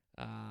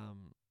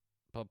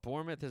 But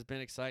Bournemouth has been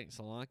exciting.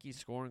 Solanke's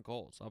scoring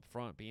goals up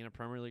front, being a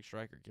Premier League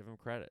striker. Give him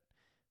credit.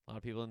 A lot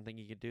of people didn't think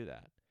he could do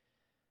that.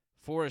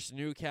 Forest,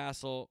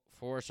 Newcastle.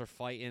 Forest are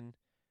fighting.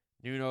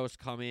 Nuno's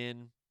come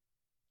in,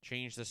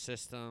 changed the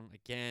system.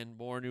 Again,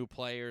 more new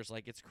players.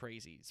 Like, it's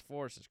crazy.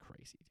 Forest is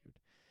crazy, dude.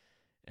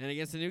 And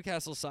against the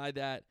Newcastle side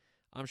that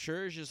I'm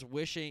sure is just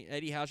wishing,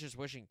 Eddie Howe's just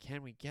wishing,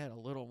 can we get a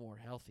little more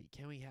healthy?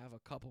 Can we have a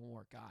couple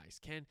more guys?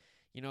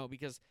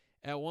 Because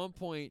at one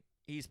point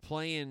he's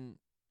playing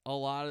a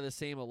lot of the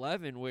same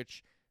 11,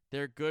 which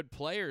they're good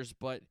players,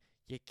 but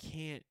you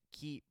can't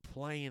keep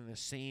playing the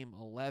same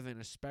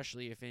 11,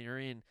 especially if you're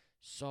in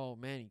so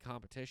many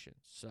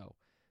competitions. So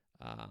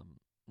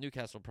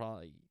Newcastle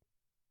probably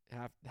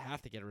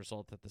have to get a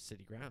result at the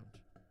City ground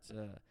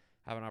to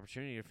have an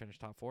opportunity to finish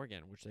top 4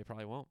 again, which they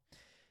probably won't.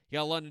 You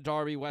got London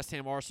Derby, West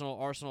Ham, Arsenal.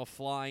 Arsenal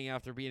flying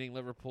after beating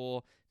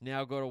Liverpool.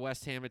 Now go to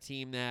West Ham, a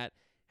team that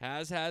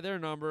has had their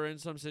number in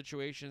some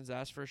situations,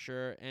 that's for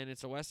sure. And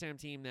it's a West Ham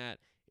team that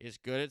is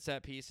good at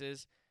set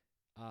pieces.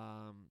 Do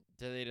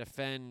they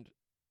defend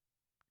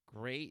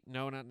great?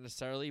 No, not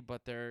necessarily,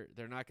 but they're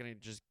not going to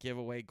just give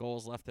away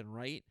goals left and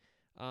right.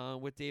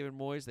 With David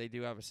Moyes, they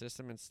do have a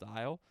system and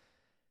style.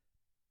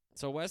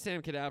 So West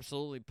Ham could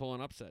absolutely pull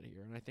an upset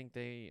here, and I think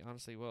they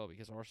honestly will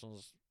because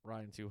Arsenal's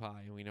riding too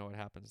high, and we know what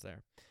happens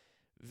there.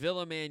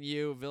 Villa, Man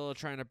U. Villa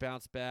trying to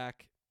bounce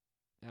back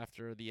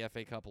after the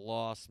FA Cup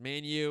loss.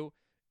 Man U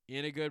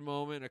in a good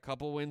moment, a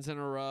couple wins in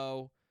a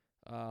row.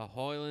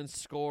 Højlund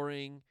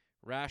scoring.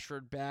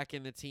 Rashford back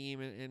in the team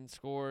and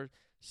scored.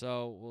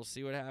 So we'll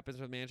see what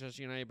happens with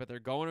Manchester United, but they're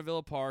going to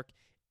Villa Park.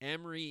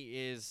 Emery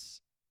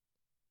is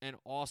an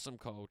awesome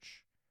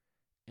coach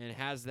and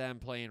has them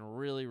playing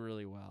really,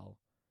 really well,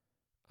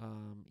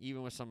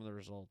 even with some of the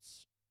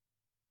results.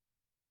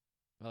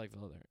 I like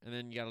Villa there. And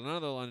then you got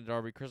another London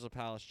derby, Crystal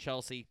Palace,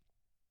 Chelsea.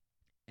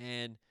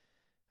 And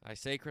I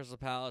say Crystal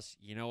Palace,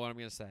 you know what I'm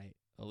going to say.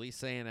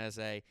 Elise and Eze,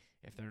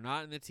 if they're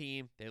not in the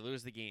team, they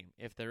lose the game.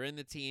 If they're in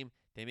the team,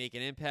 they make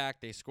an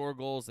impact, they score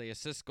goals, they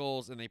assist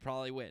goals, and they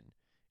probably win.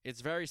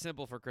 It's very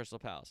simple for Crystal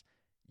Palace.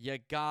 You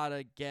got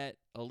to get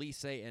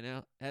Elise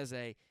and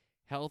Eze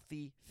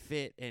healthy,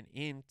 fit, and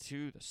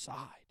into the side.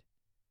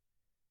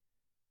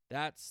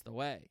 That's the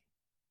way.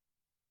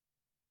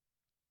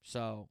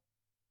 So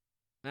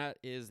that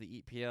is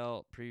the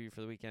EPL preview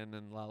for the weekend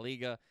in La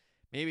Liga.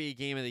 Maybe a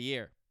game of the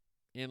year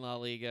in La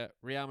Liga.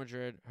 Real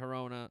Madrid,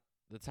 Girona,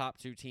 the top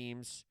 2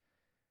 teams.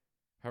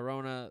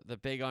 Girona, the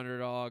big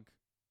underdog.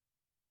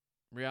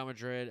 Real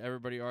Madrid,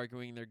 everybody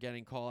arguing they're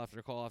getting call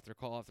after call after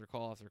call after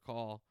call after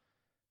call.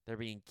 They're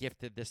being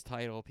gifted this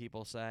title,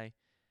 people say.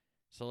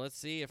 So let's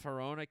see if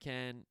Girona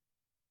can,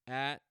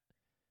 at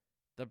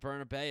the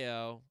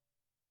Bernabeu,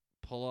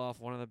 pull off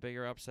one of the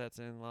bigger upsets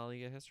in La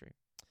Liga history.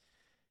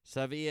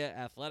 Sevilla,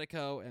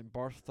 Atletico, and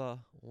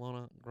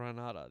Barcelona,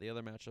 Granada, the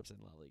other matchups in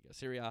La Liga.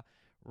 Serie A,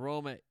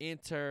 Roma,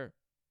 Inter,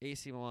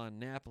 AC Milan,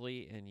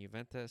 Napoli, and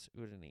Juventus,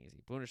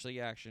 Udinese.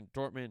 Bundesliga action,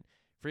 Dortmund,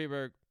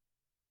 Freiburg,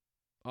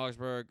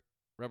 Augsburg,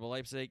 Rebel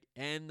Leipzig,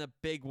 and the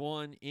big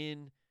one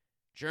in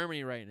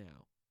Germany right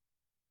now.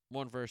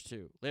 1 vs.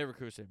 2.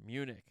 Leverkusen,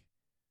 Munich.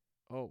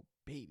 Oh,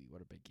 baby,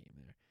 what a big game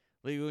there.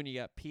 Ligue 1, you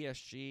got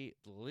PSG,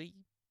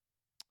 Lille.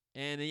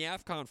 And the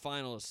AFCON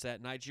final is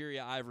set.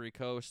 Nigeria, Ivory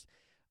Coast.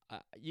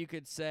 You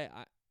could say,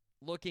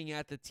 looking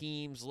at the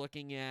teams,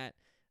 looking at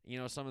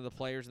some of the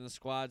players in the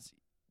squads,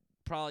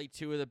 probably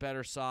two of the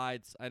better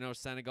sides. I know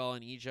Senegal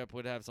and Egypt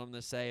would have something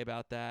to say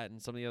about that,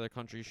 and some of the other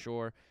countries,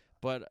 sure.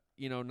 But,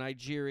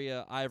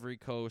 Nigeria, Ivory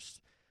Coast,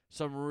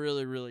 some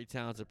really, really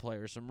talented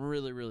players, some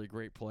really, really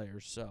great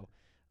players. So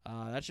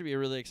that should be a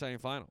really exciting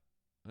final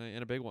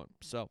and a big one.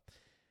 So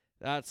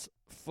that's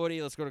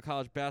footy. Let's go to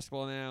college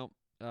basketball now.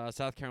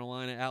 South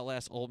Carolina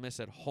outlasts Ole Miss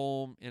at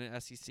home in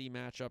an SEC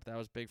matchup. That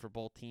was big for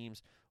both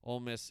teams. Ole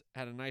Miss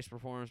had a nice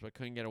performance but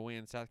couldn't get a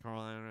win. South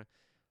Carolina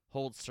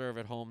holds serve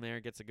at home there,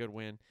 gets a good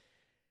win.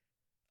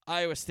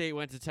 Iowa State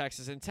went to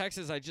Texas. And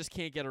Texas, I just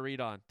can't get a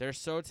read on. They're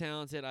so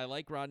talented. I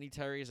like Rodney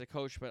Terry as a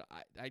coach, but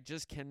I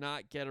just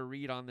cannot get a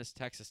read on this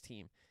Texas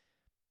team.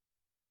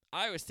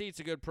 Iowa State's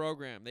a good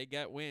program. They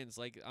get wins.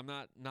 I'm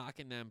not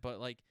knocking them, but,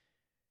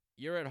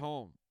 you're at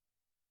home.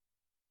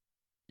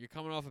 You're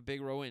coming off a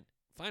big row win.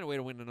 Find a way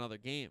to win another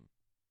game.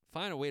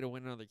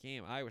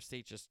 Iowa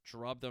State just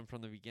drubbed them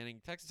from the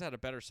beginning. Texas had a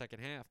better second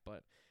half,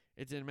 but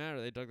it didn't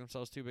matter. They dug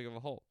themselves too big of a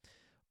hole.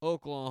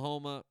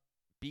 Oklahoma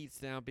beats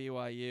down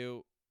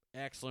BYU.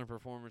 Excellent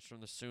performance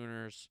from the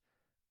Sooners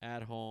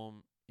at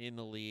home in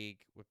the league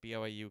with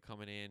BYU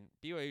coming in.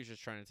 BYU's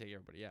just trying to take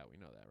everybody out. We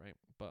know that, right?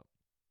 But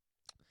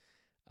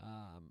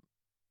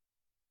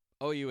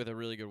OU with a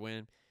really good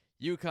win.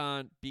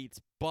 UConn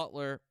beats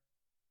Butler.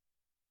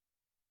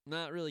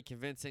 Not really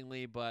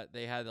convincingly, but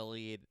they had the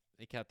lead.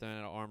 They kept them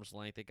at arm's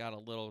length. They got a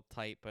little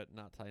tight, but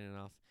not tight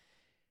enough.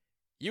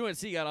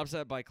 UNC got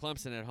upset by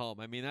Clemson at home.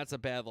 I mean, that's a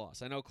bad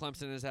loss. I know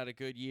Clemson has had a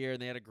good year,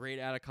 and they had a great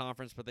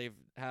out-of-conference, but they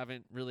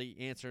haven't really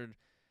answered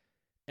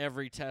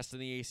every test in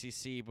the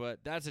ACC, but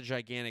that's a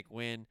gigantic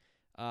win.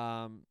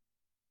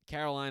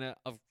 Carolina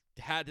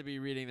had to be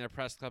reading their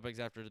press clippings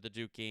after the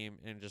Duke game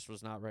and just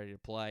was not ready to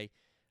play.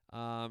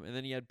 And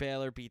then you had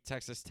Baylor beat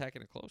Texas Tech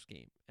in a close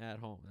game at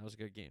home. That was a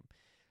good game.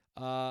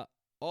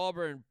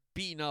 Auburn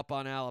beating up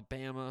on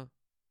Alabama,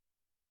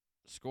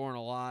 scoring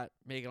a lot,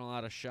 making a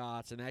lot of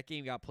shots, and that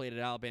game got played at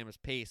Alabama's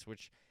pace,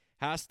 which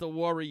has to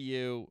worry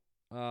you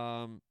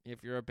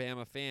if you're a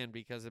Bama fan,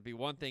 because it'd be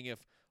one thing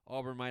if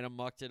Auburn might have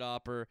mucked it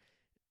up or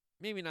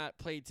maybe not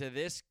played to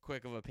this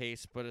quick of a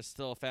pace, but it's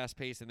still a fast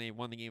pace and they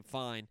won the game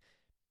fine.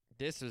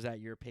 This was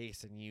at your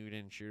pace and you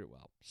didn't shoot it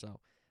well. So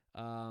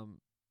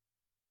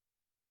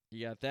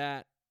you got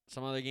that.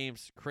 Some other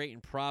games,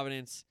 Creighton,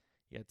 Providence.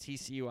 You got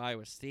TCU,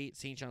 Iowa State.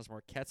 St. John's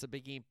Marquette's a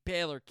big game.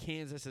 Baylor,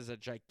 Kansas is a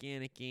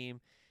gigantic game.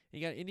 And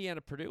you got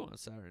Indiana, Purdue on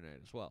Saturday night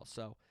as well.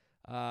 So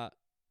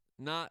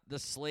not the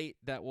slate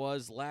that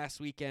was last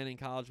weekend in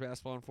college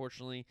basketball,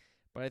 unfortunately.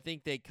 But I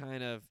think they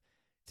kind of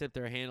tipped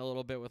their hand a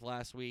little bit with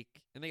last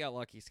week. And they got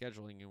lucky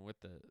scheduling and with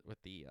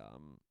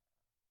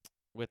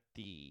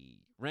the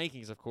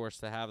rankings, of course,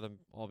 to have them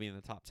all be in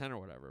the top 10 or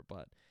whatever.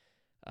 But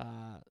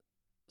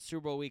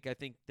Super Bowl week,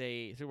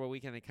 Super Bowl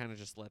weekend, they kind of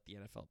just let the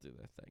NFL do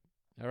their thing.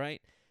 All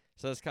right,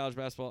 so that's college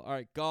basketball. All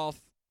right,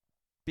 golf,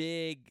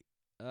 big,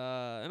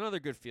 another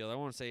good field. I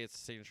won't say it's a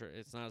signature.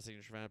 It's not a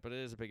signature event, but it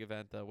is a big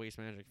event. The Waste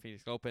Management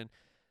Phoenix Open,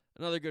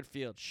 another good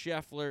field.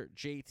 Scheffler,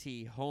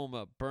 JT,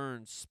 Homa,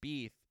 Burns,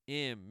 Spieth,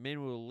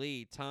 Minwoo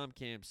Lee, Tom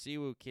Kim,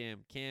 Siwoo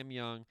Kim, Cam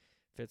Young,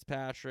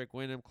 Fitzpatrick,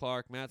 Wyndham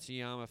Clark,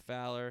 Matsuyama,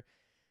 Fowler,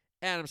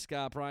 Adam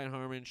Scott, Brian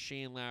Harmon,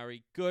 Shane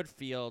Lowry. Good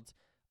field.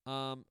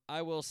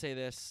 I will say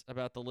this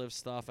about the LIV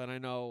stuff, and I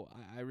know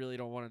I really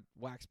don't want to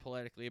wax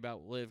poetically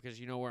about LIV because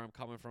you know where I'm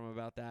coming from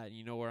about that, and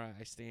you know where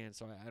I stand,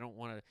 so I don't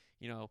want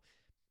to,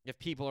 if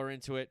people are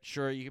into it,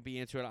 sure, you can be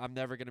into it. I'm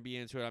never going to be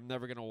into it. I'm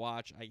never going to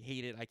watch. I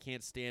hate it. I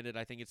can't stand it.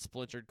 I think it's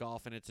splintered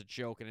golf, and it's a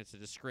joke, and it's a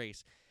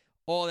disgrace.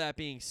 All that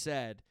being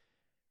said,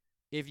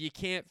 if you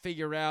can't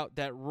figure out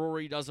that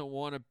Rory doesn't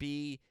want to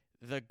be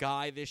the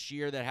guy this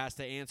year that has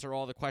to answer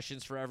all the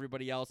questions for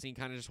everybody else, and he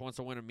kind of just wants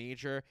to win a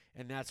major,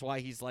 and that's why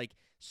he's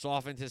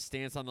softened his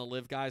stance on the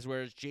LIV guys,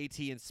 whereas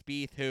JT and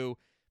Spieth, who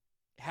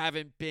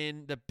haven't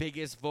been the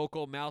biggest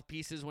vocal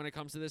mouthpieces when it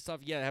comes to this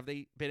stuff, have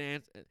they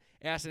been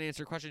asked and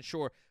answered questions?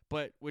 Sure,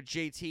 but with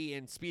JT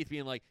and Spieth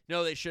being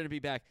no, they shouldn't be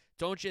back,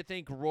 don't you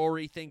think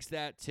Rory thinks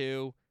that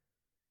too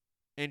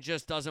and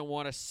just doesn't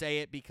want to say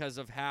it because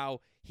of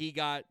how he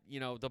got,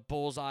 the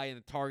bullseye and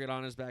the target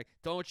on his back?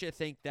 Don't you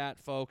think that,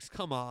 folks?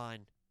 Come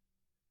on.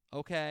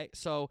 Okay,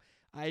 so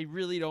I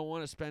really don't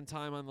want to spend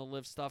time on the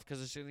LIV stuff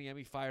because it's going to get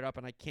me fired up,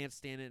 and I can't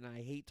stand it, and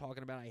I hate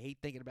talking about it. I hate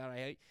thinking about it. I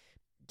hate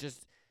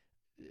just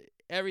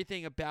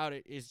everything about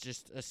it is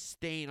just a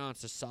stain on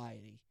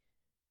society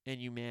and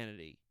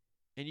humanity.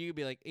 And you could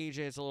be like, AJ,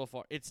 it's a little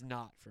far. It's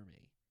not for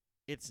me.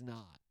 It's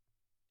not.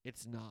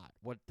 It's not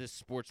what this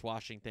sports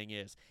washing thing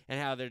is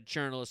and how the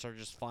journalists are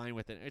just fine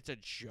with it. It's a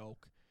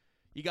joke.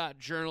 You got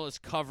journalists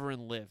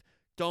covering LIV.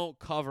 Don't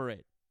cover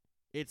it.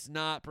 It's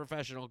not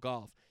professional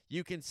golf.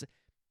 You can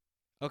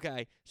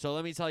okay, so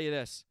let me tell you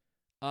this.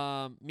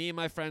 Me and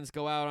my friends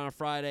go out on a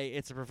Friday.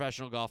 It's a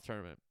professional golf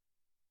tournament.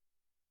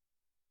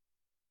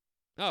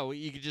 Oh,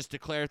 you could just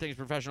declare things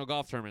professional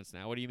golf tournaments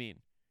now. What do you mean?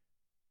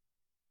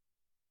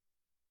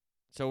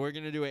 So we're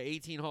going to do an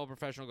 18-hole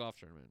professional golf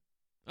tournament.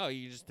 Oh,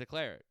 you just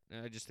declare it.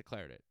 I just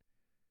declared it.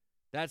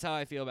 That's how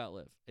I feel about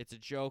LIV. It's a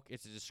joke.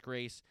 It's a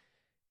disgrace.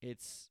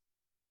 It's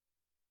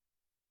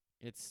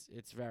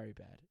very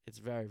bad. It's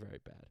very, very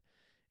bad.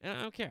 And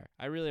I don't care.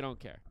 I really don't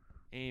care.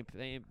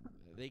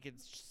 They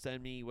could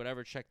send me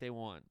whatever check they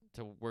want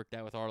to work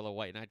that with Arlo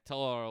White. And I'd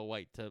tell Arlo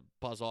White to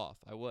buzz off.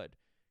 I would.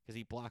 Because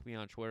he blocked me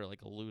on Twitter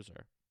like a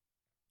loser.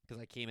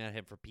 Because I came at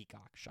him for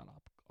Peacock. Shut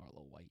up,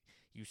 Arlo White.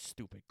 You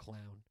stupid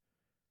clown.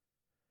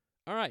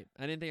 All right.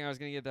 I didn't think I was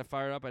going to get that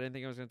fired up. I didn't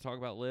think I was going to talk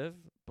about LIV.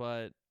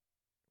 But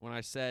when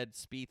I said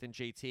Spieth and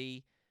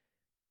JT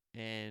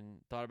and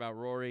thought about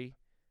Rory,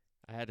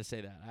 I had to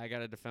say that. I got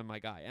to defend my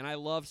guy. And I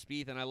love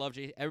Spieth and I love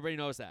JT. Everybody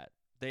knows that.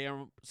 They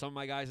are some of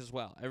my guys as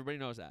well. Everybody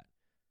knows that.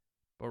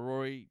 But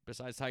Rory,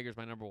 besides Tiger, is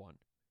my number one.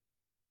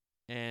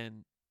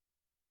 And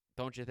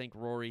don't you think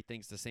Rory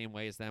thinks the same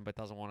way as them but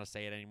doesn't want to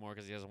say it anymore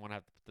because he doesn't want to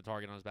have the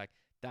target on his back?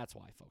 That's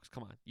why, folks.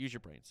 Come on. Use your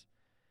brains.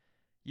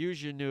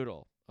 Use your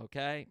noodle,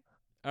 okay?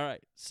 All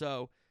right.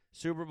 So,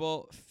 Super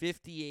Bowl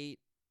 58.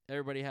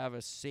 Everybody have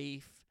a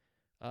safe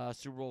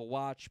Super Bowl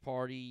watch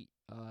party.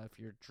 If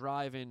you're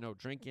driving, no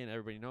drinking.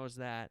 Everybody knows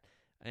that.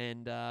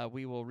 And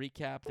we will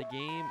recap the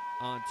game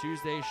on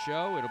Tuesday's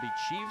show. It'll be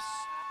Chiefs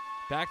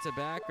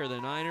back-to-back, or the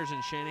Niners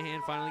and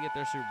Shanahan finally get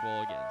their Super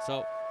Bowl again.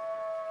 So,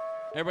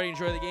 everybody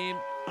enjoy the game.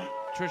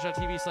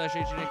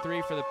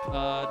 Twitch.tv/HNick3 for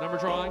the number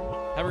drawing.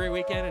 Have a great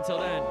weekend. Until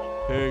then,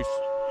 peace.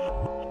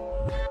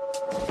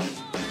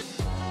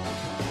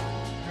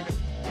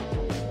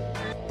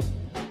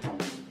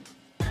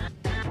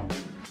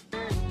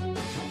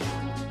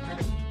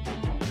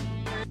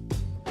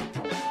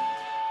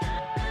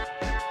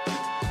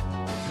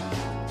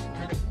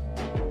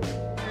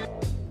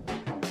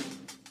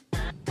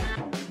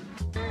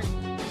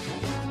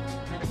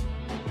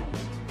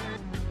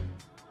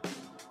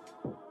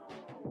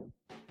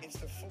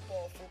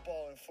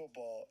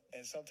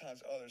 And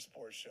sometimes other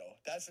sports show.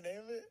 That's the name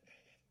of it.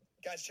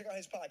 Guys, check out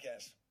his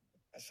podcast.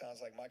 That sounds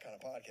like my kind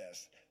of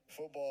podcast.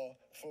 Football,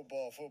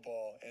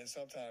 and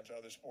sometimes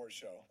other sports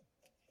show.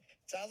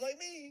 Sounds like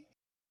me.